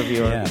great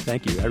interviewer. Yeah,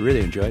 thank you. I really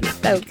enjoyed it.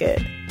 So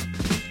good.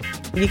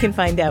 You can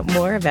find out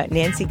more about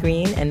Nancye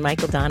Green and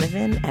Michael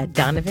Donovan at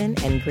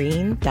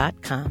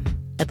donovanandgreen.com.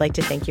 I'd like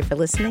to thank you for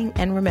listening,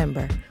 and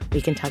remember,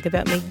 we can talk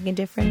about making a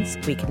difference,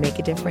 we can make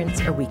a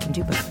difference, or we can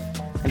do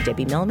both. I'm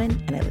Debbie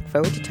Millman, and I look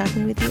forward to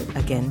talking with you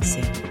again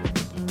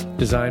soon.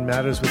 Design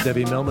Matters with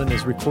Debbie Millman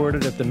is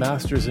recorded at the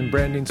Masters in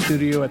Branding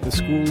Studio at the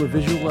School of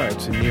Visual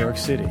Arts in New York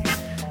City.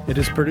 It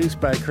is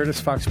produced by Curtis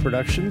Fox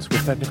Productions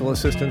with technical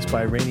assistance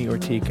by Rainey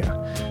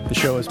Ortica. The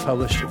show is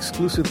published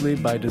exclusively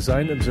by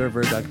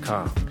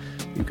DesignObserver.com.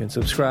 You can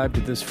subscribe to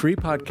this free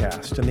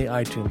podcast in the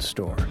iTunes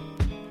Store.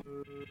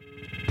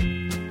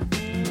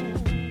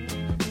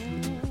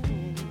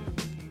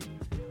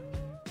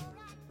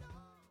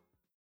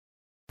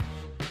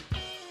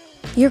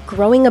 You're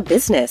growing a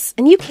business,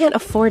 and you can't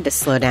afford to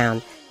slow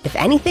down. If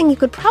anything, you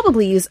could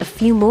probably use a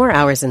few more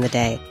hours in the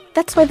day.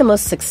 That's why the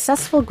most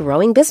successful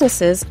growing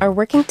businesses are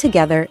working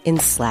together in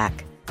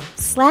Slack.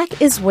 Slack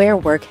is where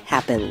work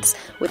happens,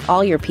 with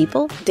all your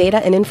people, data,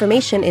 and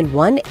information in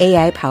one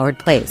AI-powered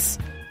place.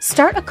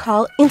 Start a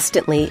call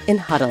instantly in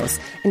huddles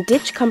and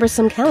ditch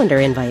cumbersome calendar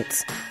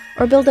invites.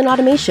 Or build an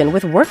automation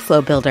with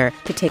Workflow Builder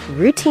to take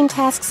routine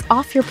tasks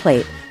off your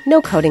plate,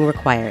 no coding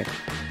required.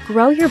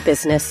 Grow your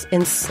business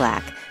in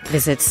Slack.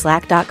 Visit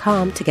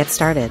slack.com to get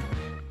started.